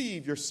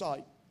 receive your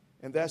sight."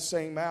 And that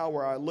same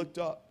hour I looked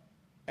up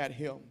at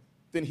him.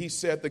 Then he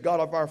said, "The God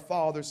of our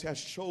fathers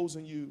has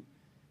chosen you,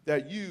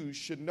 that you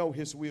should know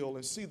his will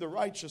and see the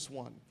righteous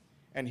one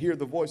and hear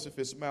the voice of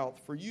his mouth.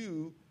 For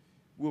you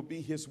will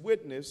be his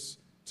witness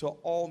to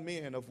all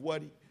men of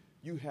what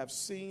you have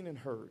seen and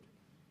heard.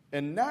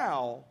 And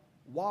now,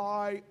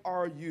 why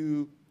are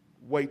you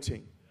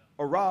waiting?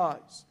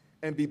 Arise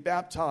and be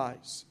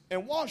baptized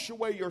and wash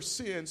away your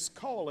sins,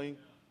 calling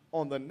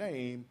on the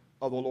name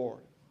of the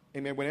Lord."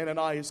 Amen. When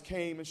Ananias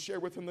came and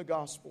shared with him the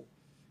gospel,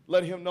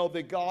 let him know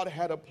that God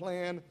had a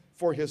plan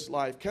for his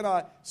life. Can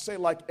I say,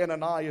 like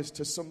Ananias,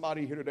 to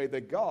somebody here today,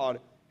 that God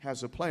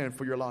has a plan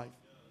for your life?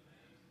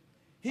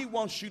 He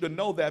wants you to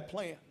know that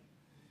plan.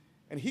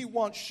 And he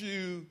wants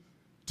you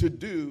to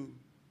do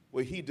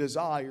what he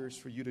desires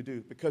for you to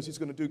do, because he's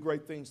going to do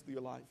great things through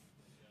your life.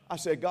 I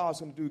said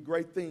God's going to do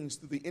great things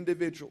through the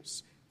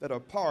individuals that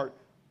are part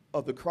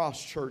of the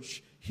Cross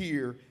Church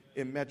here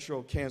in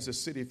Metro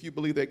Kansas City. If you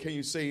believe that, can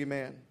you say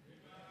amen?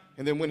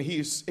 And then when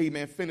he's,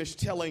 amen, finished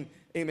telling,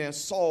 amen,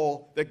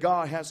 Saul that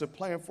God has a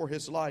plan for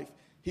his life,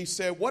 he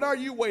said, "What are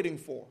you waiting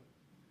for?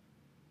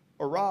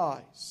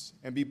 Arise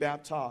and be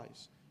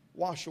baptized.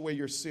 Wash away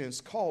your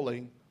sins,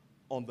 calling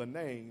on the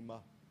name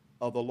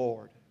of the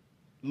Lord."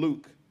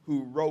 Luke,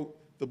 who wrote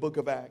the book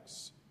of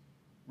Acts,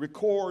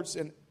 records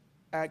in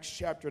Acts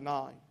chapter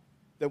 9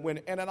 that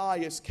when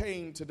Ananias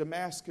came to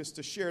Damascus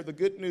to share the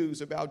good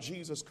news about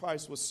Jesus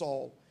Christ with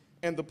Saul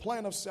and the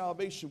plan of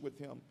salvation with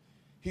him,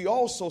 he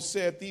also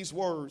said these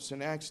words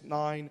in Acts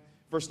 9,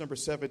 verse number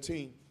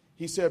 17.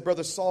 He said,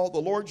 "Brother Saul,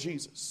 the Lord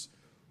Jesus,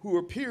 who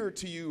appeared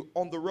to you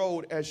on the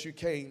road as you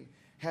came,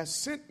 has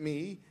sent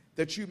me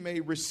that you may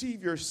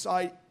receive your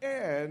sight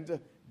and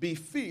be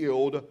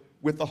filled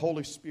with the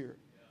Holy Spirit."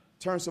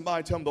 Turn to somebody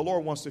and tell them the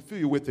Lord wants to fill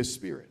you with his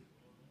Spirit.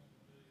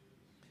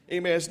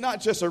 Amen. It's not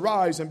just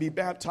arise and be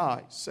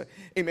baptized.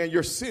 Amen.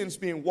 Your sins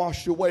being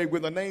washed away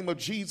when the name of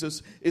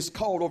Jesus is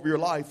called over your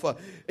life.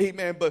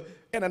 Amen. But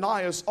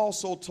Ananias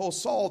also told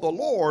Saul, the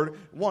Lord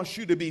wants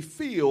you to be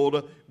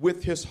filled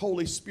with his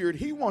Holy Spirit.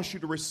 He wants you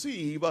to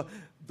receive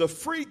the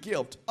free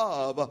gift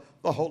of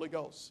the Holy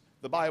Ghost.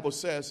 The Bible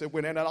says that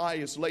when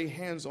Ananias laid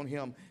hands on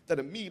him, that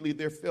immediately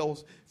there fell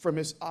from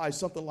his eyes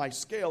something like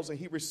scales, and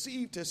he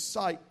received his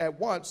sight at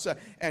once,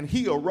 and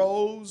he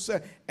arose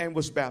and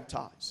was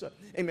baptized.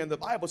 Amen. The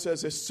Bible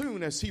says as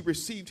soon as he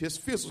received his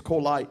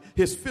physical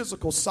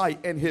sight,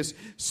 and his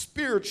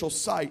spiritual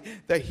sight,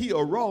 that he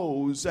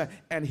arose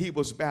and he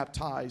was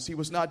baptized. He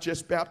was not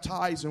just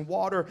baptized in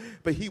water,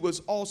 but he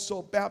was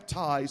also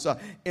baptized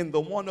in the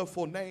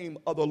wonderful name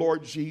of the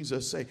Lord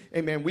Jesus.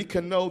 Amen. We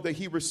can know that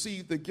he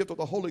received the gift of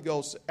the Holy Ghost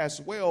as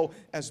well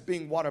as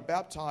being water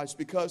baptized,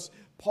 because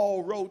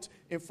Paul wrote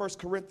in 1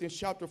 Corinthians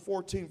chapter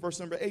 14, verse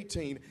number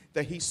 18,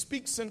 that he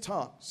speaks in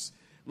tongues.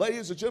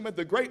 Ladies and gentlemen,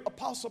 the great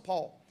apostle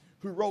Paul,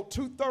 who wrote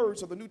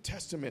 2/3 of the New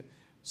Testament,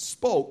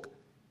 spoke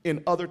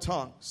in other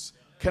tongues.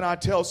 Can I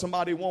tell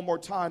somebody one more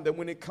time that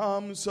when it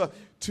comes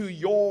to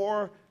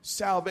your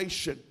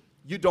salvation,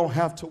 you don't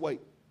have to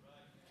wait?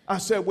 I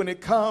said, when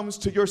it comes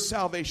to your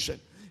salvation,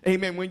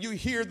 amen, when you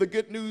hear the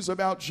good news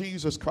about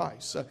Jesus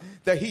Christ,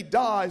 that he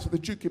died so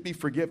that you can be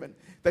forgiven,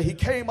 that he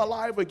came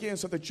alive again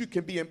so that you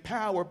can be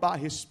empowered by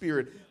his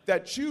Spirit,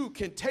 that you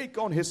can take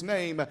on his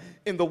name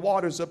in the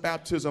waters of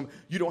baptism.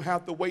 You don't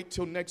have to wait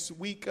till next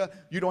week.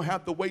 You don't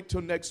have to wait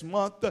till next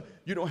month.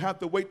 You don't have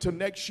to wait till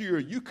next year.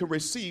 You can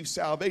receive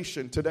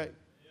salvation today.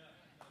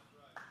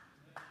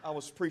 I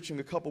was preaching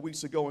a couple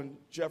weeks ago in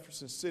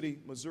Jefferson City,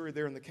 Missouri,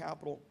 there in the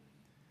capital.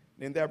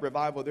 And in that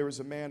revival, there was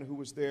a man who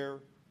was there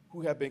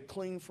who had been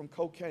clean from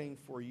cocaine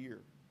for a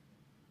year.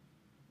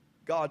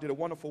 God did a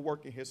wonderful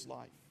work in his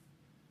life.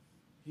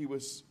 He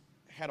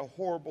had a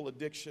horrible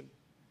addiction,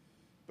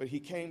 but he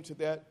came to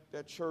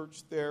that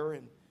church there,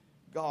 and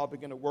God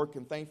began to work,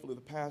 and thankfully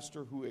the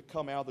pastor who had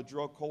come out of the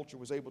drug culture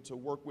was able to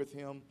work with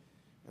him,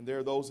 and there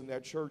are those in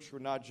that church who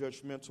are not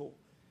judgmental,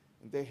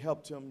 and they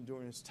helped him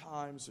during his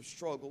times of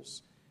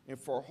struggles, and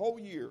for a whole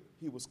year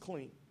he was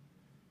clean.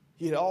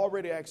 He had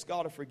already asked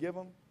God to forgive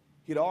him.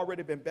 He'd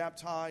already been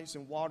baptized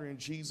in water in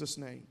Jesus'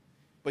 name.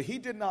 But he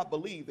did not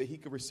believe that he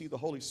could receive the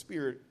Holy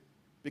Spirit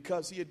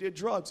because he had did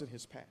drugs in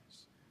his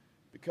past,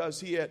 because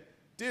he had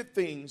did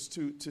things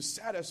to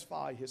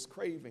satisfy his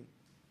craving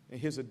and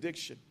his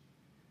addiction.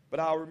 But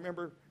I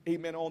remember,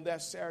 amen, on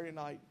that Saturday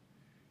night,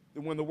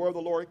 that when the word of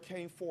the Lord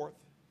came forth,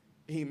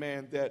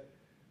 amen, that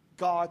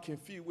God can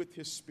fill you with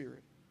his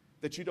Spirit,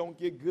 that you don't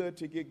get good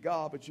to get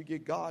God, but you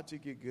get God to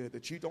get good,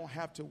 that you don't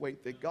have to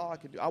wait, that God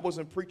can do. I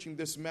wasn't preaching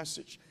this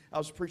message. I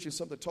was preaching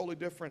something totally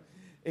different,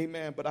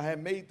 amen, but I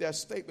had made that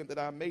statement that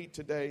I made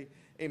today,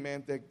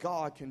 amen, that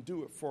God can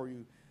do it for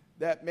you.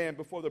 That man,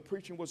 before the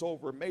preaching was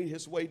over, made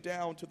his way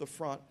down to the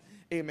front,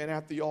 amen,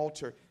 at the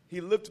altar. He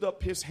lifted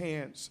up his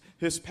hands.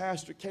 His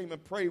pastor came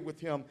and prayed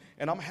with him.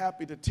 And I'm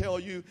happy to tell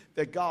you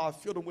that God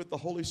filled him with the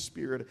Holy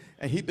Spirit.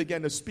 And he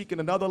began to speak in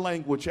another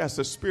language as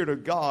the Spirit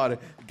of God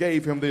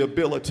gave him the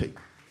ability.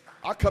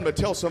 I come to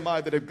tell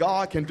somebody that if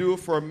God can do it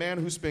for a man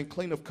who's been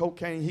clean of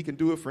cocaine, he can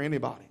do it for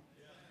anybody.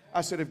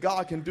 I said, if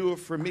God can do it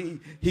for me,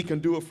 he can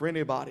do it for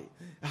anybody.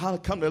 I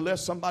come to let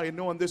somebody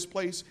know in this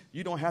place,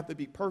 you don't have to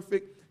be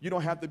perfect. You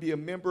don't have to be a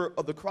member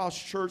of the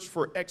Cross Church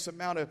for X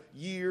amount of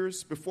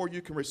years before you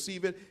can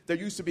receive it. There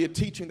used to be a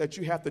teaching that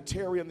you have to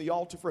tarry in the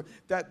altar for.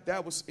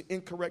 That was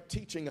incorrect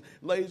teaching.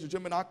 Ladies and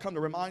gentlemen, I come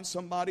to remind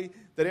somebody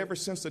that ever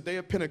since the day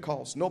of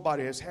Pentecost,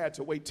 nobody has had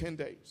to wait 10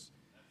 days.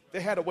 They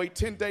had to wait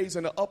 10 days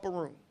in the upper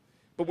room.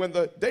 But when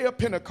the day of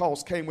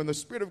Pentecost came, when the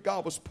Spirit of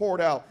God was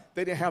poured out,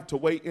 they didn't have to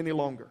wait any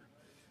longer.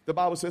 The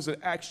Bible says in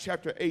Acts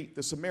chapter 8,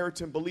 the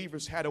Samaritan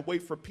believers had to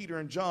wait for Peter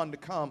and John to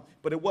come,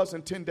 but it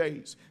wasn't 10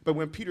 days. But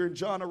when Peter and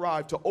John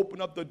arrived to open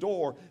up the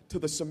door to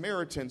the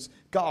Samaritans,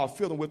 God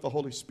filled them with the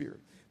Holy Spirit.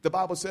 The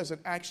Bible says in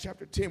Acts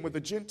chapter 10, when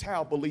the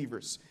Gentile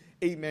believers,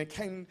 amen,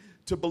 came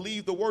to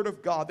believe the word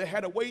of God, they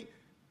had to wait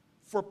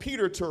for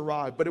Peter to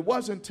arrive, but it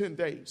wasn't 10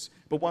 days.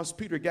 But once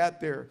Peter got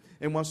there,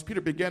 and once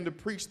Peter began to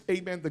preach,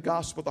 amen, the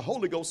gospel, the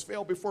Holy Ghost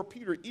fell before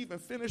Peter even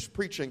finished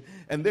preaching,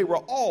 and they were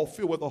all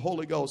filled with the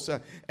Holy Ghost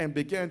and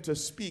began to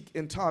speak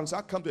in tongues.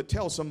 I come to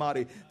tell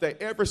somebody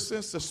that ever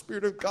since the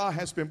Spirit of God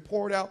has been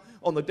poured out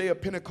on the day of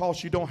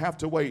Pentecost, you don't have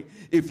to wait.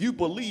 If you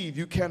believe,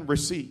 you can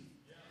receive.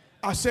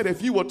 I said,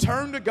 if you will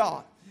turn to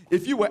God,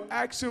 if you were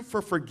asking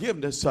for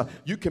forgiveness,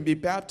 you can be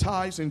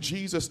baptized in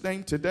Jesus'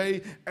 name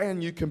today,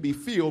 and you can be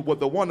filled with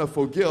the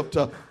wonderful gift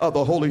of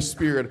the Holy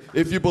Spirit.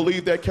 If you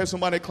believe that, can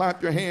somebody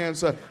clap your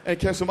hands and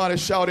can somebody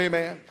shout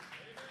amen?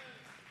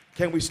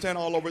 Can we stand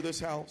all over this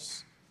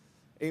house?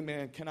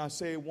 Amen. Can I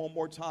say it one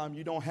more time?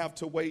 You don't have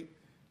to wait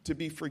to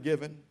be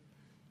forgiven.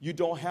 You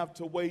don't have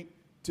to wait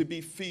to be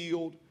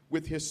filled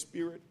with his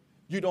Spirit.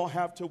 You don't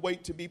have to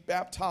wait to be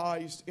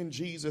baptized in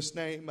Jesus'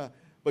 name,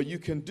 but you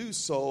can do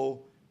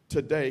so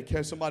today.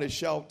 Can somebody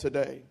shout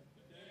today?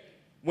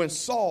 When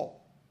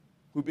Saul,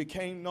 who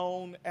became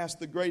known as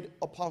the great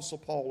apostle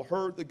Paul,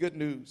 heard the good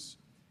news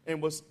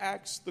and was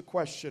asked the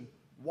question,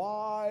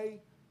 why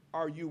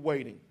are you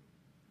waiting?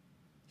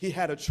 He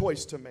had a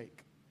choice to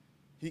make.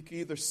 He could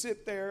either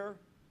sit there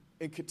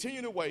and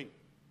continue to wait,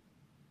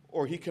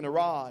 or he can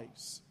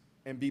arise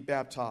and be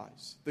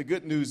baptized. The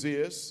good news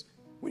is,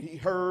 when he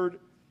heard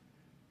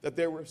that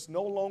there was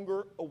no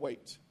longer a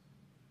wait,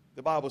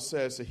 the Bible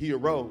says that he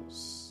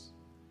arose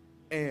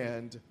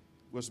and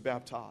was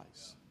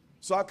baptized.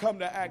 So I come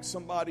to ask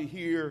somebody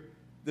here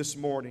this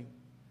morning,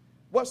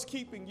 what's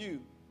keeping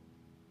you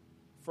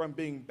from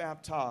being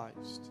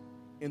baptized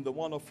in the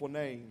wonderful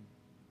name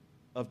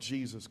of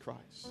Jesus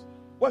Christ?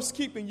 What's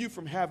keeping you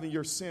from having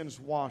your sins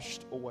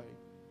washed away?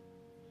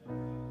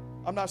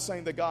 I'm not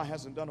saying that God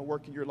hasn't done a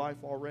work in your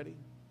life already.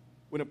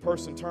 When a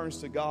person turns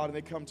to God and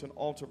they come to an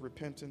altar of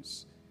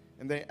repentance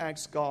and they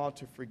ask God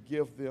to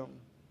forgive them,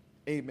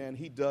 amen,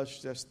 he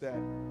does just that.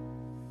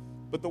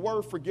 But the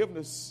word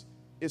forgiveness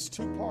is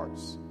two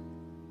parts.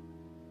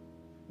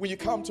 When you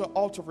come to an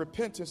altar of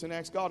repentance and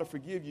ask God to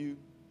forgive you,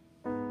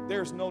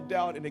 there's no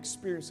doubt an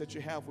experience that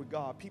you have with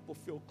God. People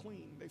feel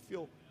clean. They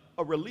feel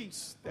a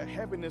release, that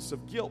heaviness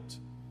of guilt.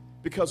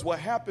 Because what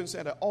happens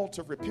at an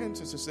altar of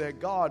repentance is that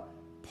God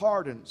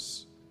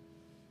pardons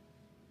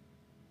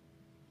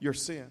your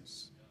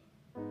sins.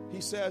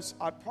 He says,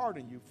 I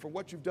pardon you for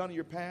what you've done in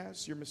your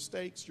past, your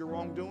mistakes, your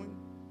wrongdoing.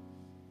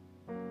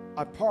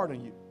 I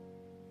pardon you.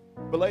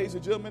 But ladies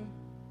and gentlemen,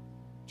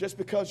 just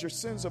because your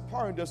sins are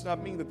pardoned does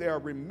not mean that they are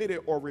remitted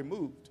or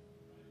removed.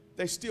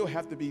 They still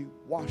have to be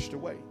washed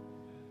away.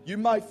 You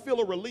might feel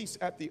a release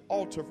at the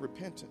altar of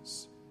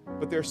repentance,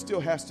 but there still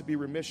has to be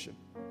remission.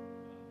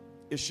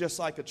 It's just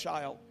like a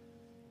child.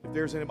 If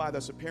there's anybody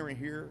that's a parent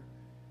here,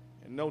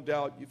 and no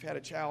doubt you've had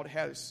a child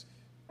had his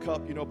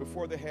cup,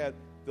 before they had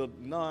the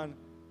non-spill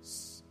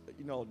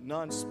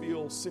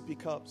sippy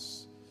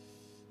cups.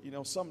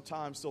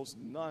 Sometimes those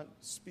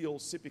non-spill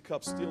sippy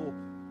cups still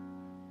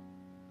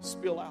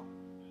spill out.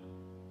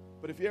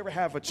 But if you ever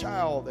have a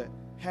child that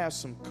has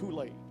some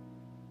Kool-Aid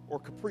or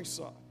Capri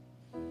Sun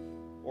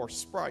or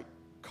Sprite,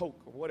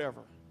 Coke, or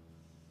whatever,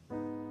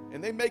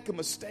 and they make a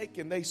mistake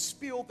and they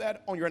spill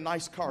that on your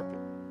nice carpet,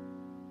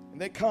 and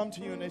they come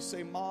to you and they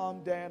say,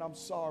 Mom, Dad, I'm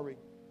sorry.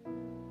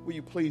 Will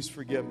you please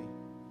forgive me?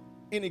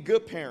 Any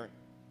good parent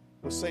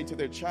will say to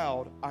their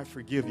child, I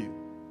forgive you.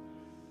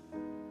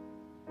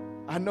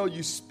 I know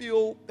you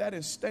spilled that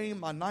and stained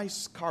my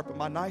nice carpet,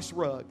 my nice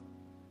rug,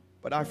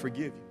 but I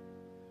forgive you.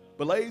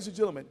 But ladies and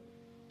gentlemen,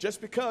 just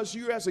because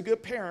you as a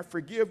good parent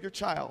forgive your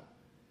child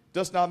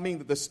does not mean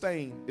that the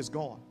stain is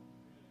gone.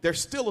 There's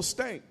still a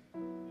stain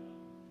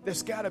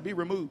that's got to be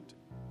removed.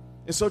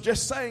 And so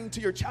just saying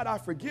to your child, I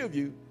forgive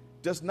you,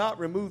 does not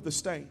remove the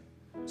stain.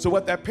 So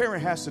what that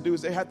parent has to do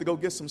is they have to go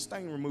get some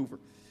stain remover.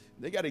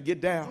 They got to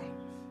get down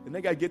and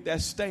they got to get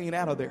that stain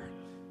out of there.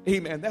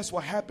 Amen. That's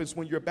what happens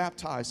when you're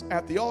baptized.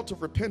 At the altar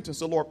of repentance,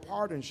 the Lord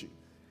pardons you.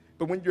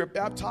 But when you're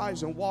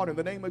baptized in water in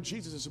the name of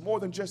Jesus, it's more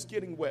than just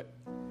getting wet.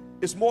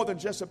 It's more than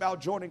just about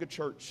joining a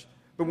church.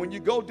 But when you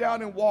go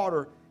down in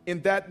water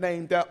in that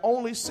name, that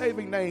only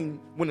saving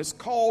name, when it's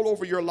called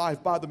over your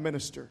life by the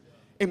minister,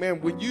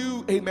 amen, when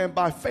you, amen,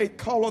 by faith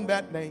call on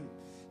that name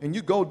and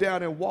you go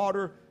down in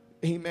water,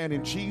 amen,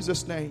 in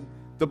Jesus' name,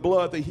 the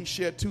blood that he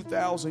shed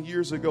 2,000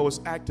 years ago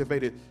is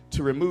activated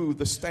to remove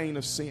the stain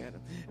of sin.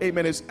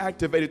 Amen. It's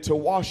activated to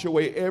wash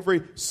away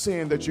every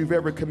sin that you've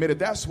ever committed.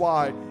 That's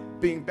why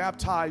being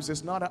baptized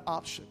is not an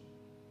option.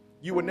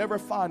 You will never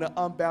find an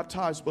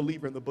unbaptized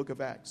believer in the book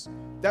of Acts.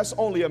 That's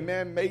only a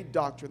man-made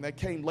doctrine that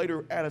came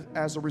later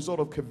as a result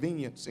of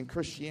convenience in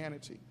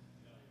Christianity.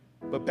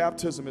 But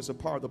baptism is a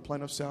part of the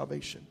plan of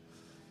salvation.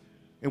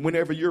 And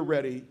whenever you're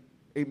ready,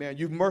 amen,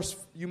 you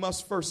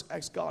must first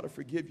ask God to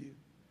forgive you.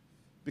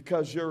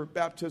 Because your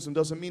baptism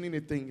doesn't mean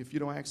anything if you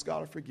don't ask God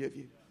to forgive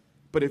you.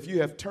 But if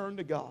you have turned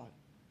to God,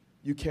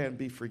 you can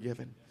be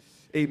forgiven.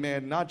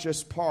 Amen. Not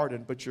just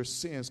pardoned, but your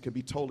sins can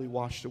be totally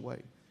washed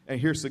away. And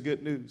here's the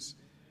good news.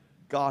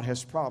 God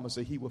has promised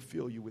that he will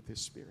fill you with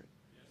his spirit.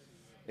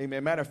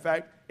 Amen. Matter of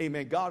fact,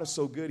 amen, God is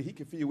so good, he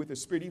can fill you with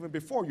his spirit even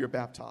before you're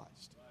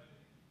baptized.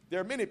 There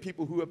are many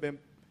people who have been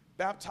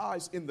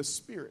baptized in the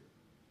spirit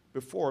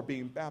before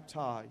being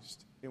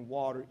baptized in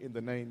water in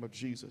the name of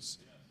Jesus.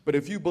 But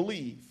if you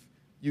believe,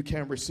 you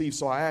can receive.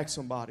 So I ask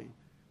somebody,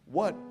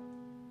 what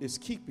is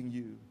keeping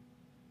you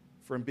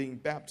from being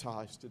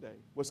baptized today?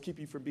 What's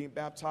keeping you from being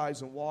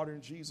baptized in water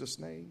in Jesus'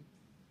 name?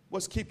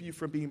 What's keeping you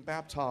from being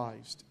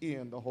baptized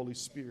in the Holy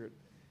Spirit?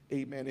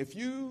 Amen. If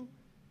you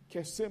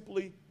can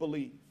simply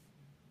believe,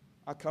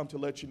 I come to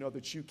let you know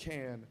that you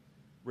can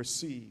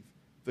receive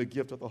the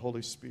gift of the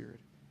Holy Spirit.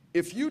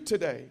 If you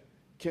today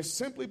can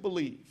simply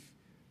believe,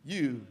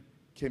 you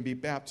can be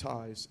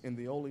baptized in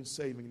the only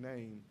saving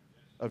name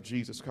of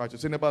Jesus Christ.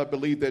 Does anybody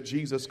believe that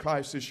Jesus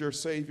Christ is your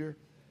Savior?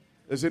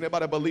 Does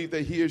anybody believe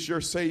that he is your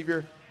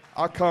Savior?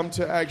 I come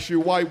to ask you,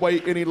 why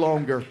wait any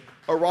longer?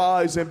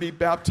 Arise and be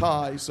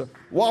baptized,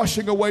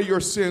 washing away your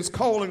sins,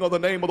 calling on the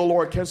name of the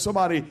Lord. Can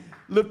somebody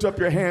lift up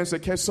your hands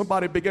and can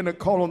somebody begin to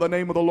call on the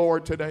name of the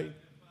Lord today?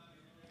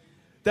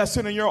 That's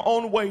in your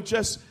own way.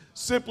 Just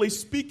simply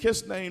speak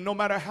his name, no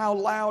matter how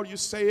loud you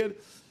say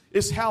it.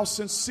 It's how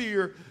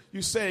sincere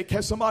you say it.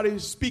 Can somebody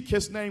speak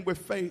his name with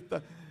faith?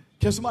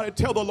 Can somebody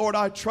tell the Lord,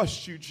 I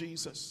trust you,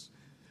 Jesus.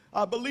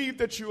 I believe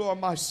that you are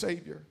my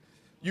Savior.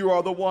 You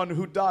are the one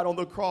who died on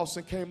the cross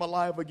and came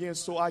alive again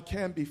so I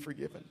can be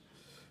forgiven.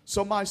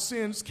 So my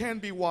sins can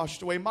be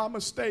washed away. My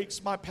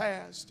mistakes, my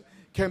past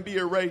can be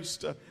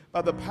erased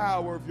by the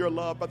power of your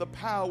love, by the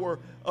power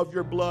of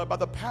your blood, by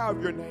the power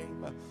of your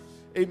name.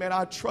 Amen.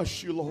 I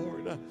trust you,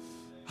 Lord.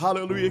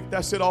 Hallelujah.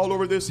 That's it all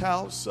over this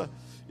house.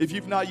 If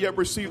you've not yet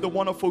received the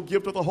wonderful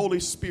gift of the Holy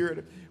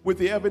Spirit with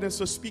the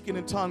evidence of speaking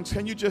in tongues,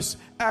 can you just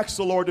ask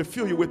the Lord to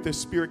fill you with this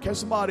Spirit? Can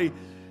somebody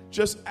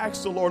just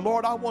ask the Lord,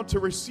 Lord, I want to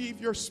receive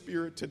your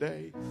Spirit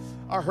today.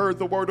 I heard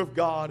the word of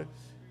God.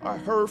 I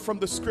heard from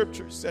the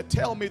scriptures that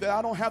tell me that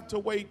I don't have to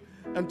wait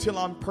until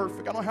I'm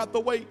perfect. I don't have to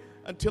wait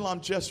until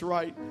I'm just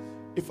right.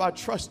 If I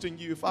trust in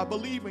you, if I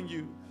believe in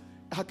you,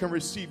 I can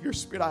receive your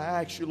Spirit. I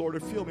ask you, Lord, to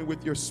fill me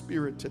with your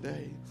Spirit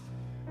today.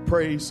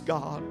 Praise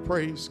God,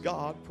 praise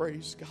God,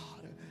 praise God.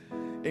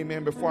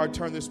 Amen. Before I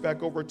turn this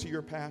back over to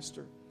your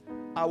pastor,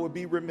 I would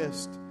be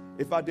remiss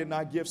if I did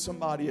not give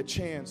somebody a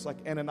chance like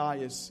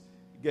Ananias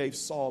gave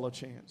Saul a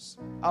chance.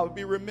 I would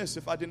be remiss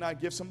if I did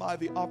not give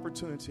somebody the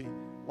opportunity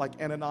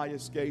like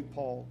Ananias gave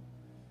Paul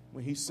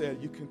when he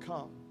said, you can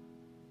come.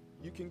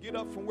 You can get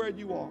up from where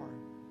you are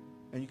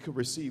and you can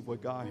receive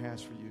what God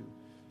has for you.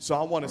 So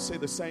I want to say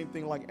the same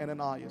thing like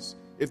Ananias.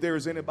 If there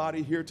is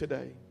anybody here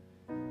today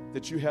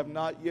that you have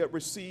not yet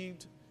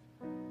received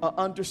an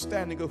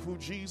understanding of who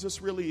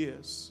Jesus really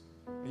is,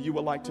 and you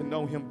would like to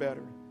know him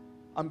better,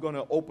 I'm going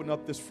to open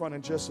up this front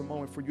in just a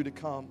moment for you to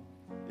come.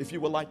 If you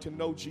would like to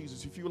know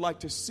Jesus, if you would like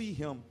to see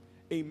him,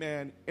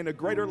 amen, in a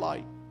greater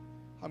light,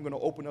 I'm going to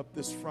open up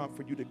this front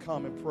for you to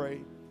come and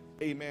pray,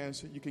 amen,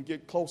 so you can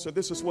get closer.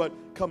 This is what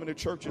coming to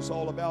church is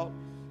all about.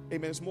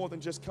 Amen. It's more than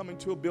just coming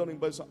to a building,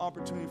 but it's an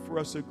opportunity for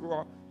us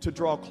to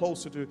draw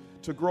closer,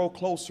 to grow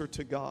closer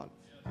to God.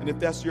 And if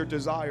that's your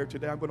desire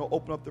today, I'm going to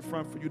open up the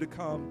front for you to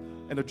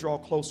come and to draw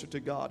closer to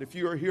God. If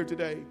you are here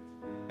today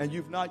and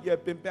you've not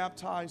yet been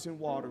baptized in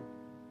water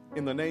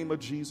in the name of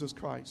Jesus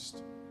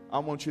Christ, I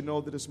want you to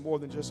know that it's more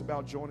than just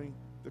about joining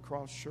the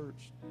Cross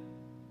Church.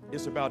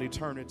 It's about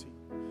eternity.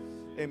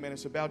 Amen.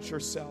 It's about your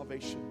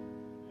salvation.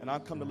 And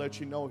I've come to let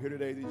you know here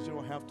today that you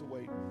don't have to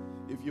wait.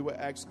 If you would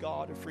ask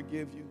God to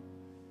forgive you,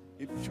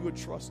 if you would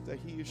trust that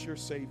he is your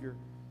Savior,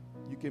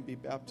 you can be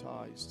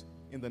baptized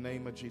in the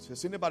name of Jesus.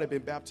 Has anybody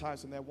been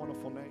baptized in that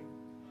wonderful name?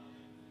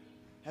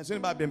 Has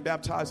anybody been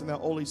baptized in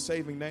that only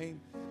saving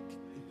name?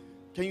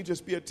 Can you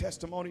just be a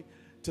testimony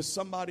to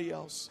somebody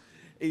else?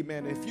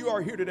 Amen. If you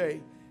are here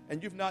today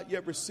and you've not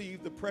yet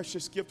received the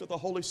precious gift of the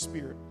Holy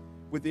Spirit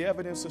with the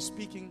evidence of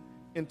speaking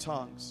in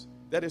tongues,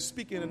 that is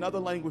speaking in another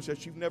language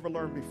that you've never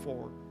learned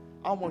before,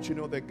 I want you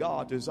to know that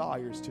God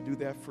desires to do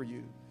that for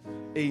you.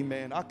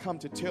 Amen. I come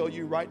to tell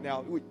you right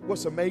now,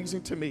 what's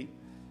amazing to me,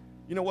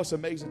 you know what's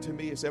amazing to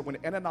me is that when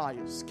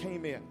Ananias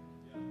came in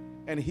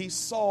and he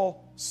saw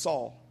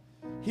Saul,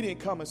 he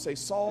didn't come and say,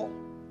 Saul,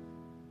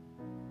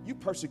 you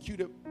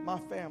persecuted my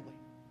family.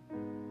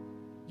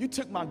 You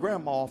took my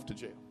grandma off to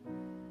jail.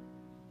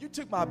 You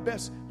took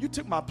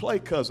my play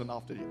cousin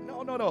off to jail.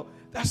 No.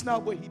 That's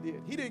not what he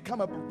did. He didn't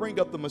come up and bring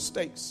up the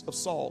mistakes of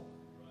Saul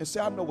and say,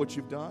 I know what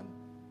you've done.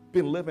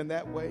 Been living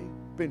that way,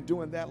 been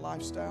doing that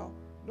lifestyle.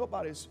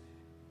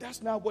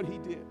 That's not what he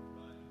did.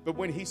 But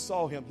when he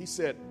saw him, he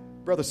said,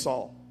 Brother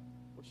Saul,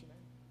 what's your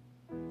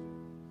name?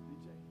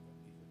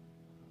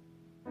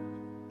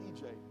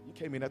 EJ. You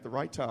came in at the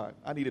right time.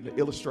 I needed an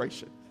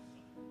illustration.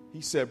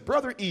 He said,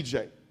 Brother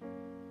EJ.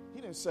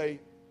 He didn't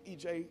say,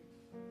 EJ,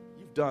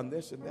 you've done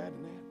this and that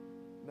and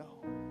that. No.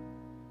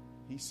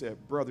 He said,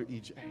 Brother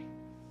EJ.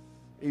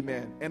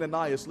 Amen.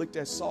 Ananias looked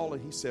at Saul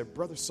and he said,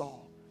 Brother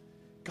Saul,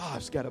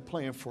 God's got a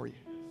plan for you.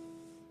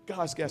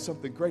 God's got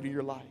something great in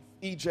your life.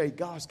 EJ,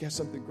 God's got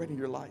something great in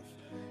your life.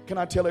 Can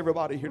I tell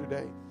everybody here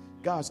today?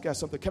 God's got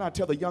something. Can I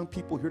tell the young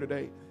people here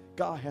today?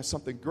 God has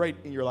something great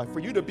in your life. For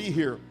you to be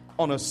here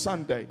on a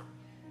Sunday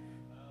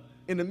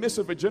in the midst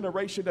of a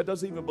generation that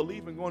doesn't even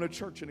believe in going to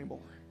church anymore.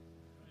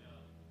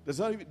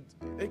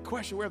 They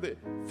question whether,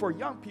 for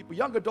young people,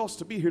 young adults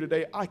to be here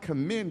today, I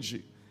commend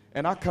you.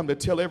 And I come to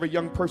tell every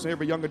young person,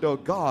 every young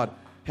adult, God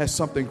has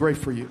something great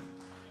for you.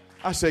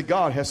 I say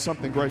God has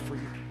something great for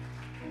you.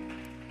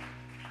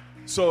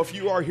 So if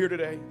you are here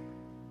today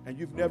and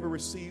you've never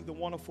received the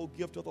wonderful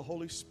gift of the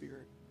Holy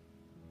Spirit,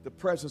 the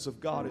presence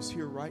of God is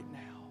here right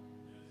now.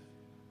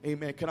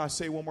 Amen. Can I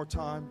say one more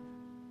time?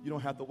 You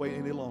don't have to wait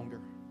any longer.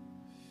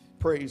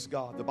 Praise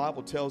God. The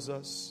Bible tells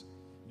us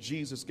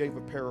Jesus gave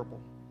a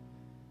parable.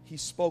 He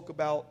spoke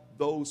about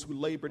those who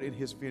labored in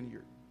his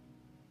vineyard.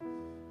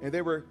 And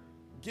they were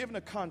given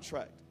a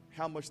contract,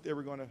 how much they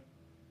were going to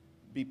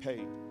be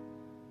paid.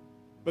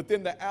 But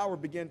then the hour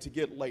began to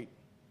get late.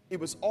 It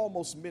was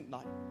almost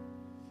midnight.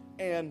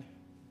 And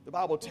the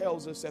Bible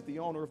tells us that the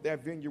owner of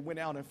that vineyard went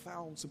out and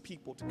found some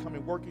people to come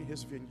and work in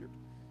his vineyard.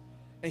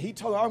 And he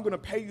told them, I'm going to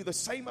pay you the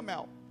same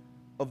amount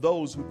of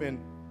those who've been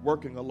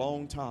working a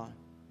long time.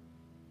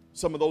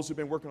 Some of those who've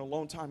been working a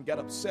long time got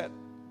upset.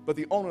 But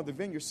the owner of the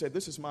vineyard said,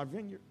 this is my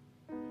vineyard.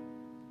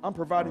 I'm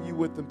providing you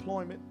with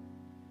employment.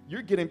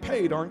 You're getting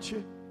paid, aren't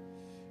you?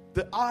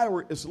 The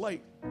hour is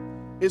late.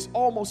 It's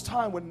almost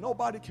time when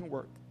nobody can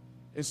work.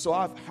 And so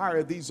I've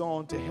hired these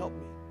on to help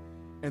me.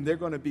 And they're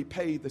going to be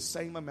paid the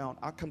same amount.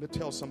 I come to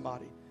tell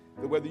somebody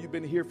that whether you've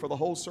been here for the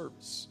whole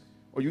service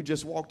or you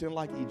just walked in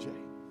like EJ,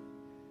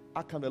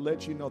 I come to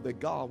let you know that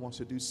God wants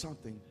to do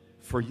something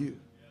for you.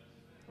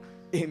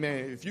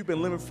 Amen. If you've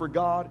been living for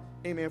God,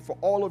 amen, for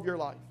all of your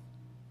life,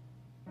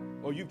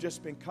 or you've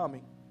just been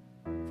coming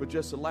for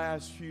just the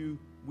last few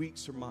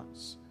weeks or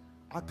months,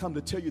 I come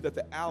to tell you that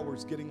the hour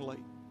is getting late.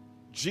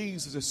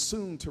 Jesus is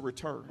soon to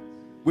return.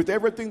 With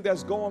everything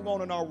that's going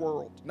on in our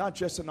world, not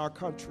just in our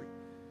country,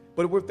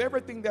 but with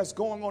everything that's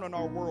going on in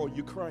our world,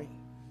 Ukraine,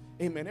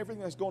 amen,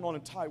 everything that's going on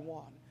in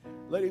Taiwan,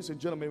 ladies and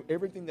gentlemen,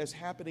 everything that's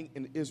happening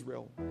in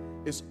Israel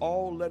is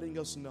all letting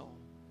us know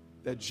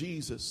that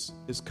Jesus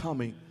is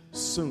coming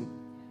soon.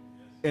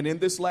 And in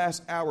this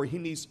last hour, he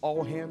needs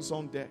all hands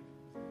on deck.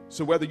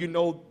 So whether you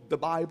know the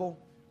Bible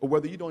or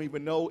whether you don't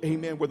even know,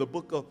 amen, where the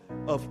book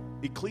of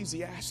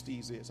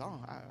Ecclesiastes is. I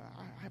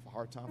have a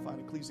hard time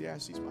finding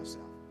Ecclesiastes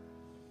myself.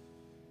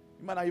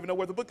 You might not even know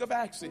where the book of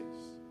Acts is.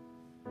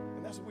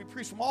 And that's what we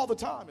preach from all the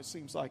time, it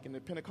seems like, in the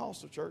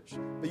Pentecostal church.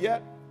 But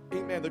yet,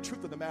 amen, the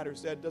truth of the matter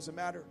is that it doesn't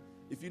matter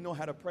if you know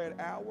how to pray an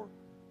hour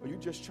or you're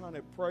just trying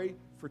to pray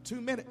for 2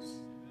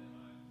 minutes.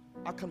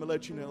 I come to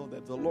let you know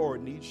that the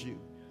Lord needs you.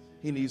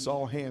 He needs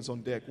all hands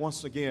on deck.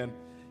 Once again,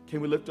 can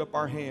we lift up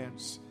our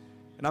hands?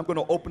 And I'm going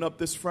to open up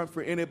this front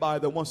for anybody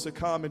that wants to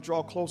come and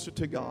draw closer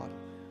to God.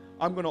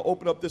 I'm going to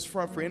open up this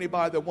front for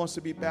anybody that wants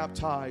to be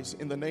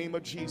baptized in the name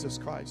of Jesus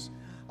Christ.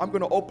 I'm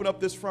going to open up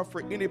this front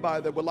for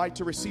anybody that would like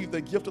to receive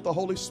the gift of the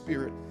Holy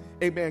Spirit.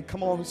 Amen.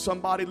 Come on,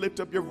 somebody lift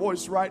up your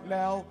voice right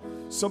now.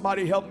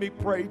 Somebody help me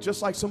pray.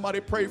 Just like somebody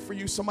prayed for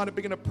you, somebody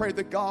begin to pray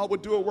that God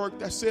would do a work.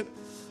 That's it.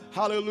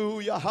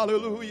 Hallelujah,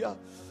 hallelujah,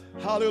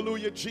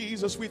 hallelujah.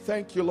 Jesus, we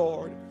thank you,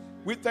 Lord.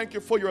 We thank you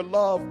for your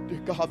love, dear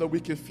God, that we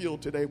can feel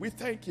today. We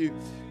thank you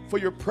for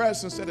your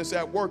presence that is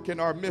at work in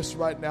our midst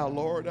right now,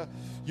 Lord.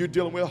 You're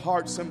dealing with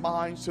hearts and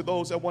minds to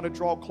those that want to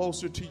draw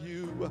closer to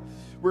you.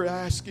 We're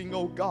asking,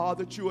 oh God,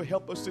 that you will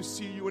help us to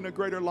see you in a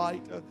greater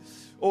light.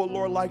 Oh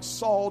Lord, like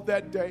Saul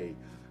that day,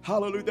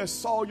 hallelujah, that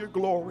saw your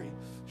glory.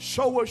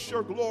 Show us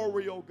your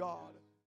glory, oh God.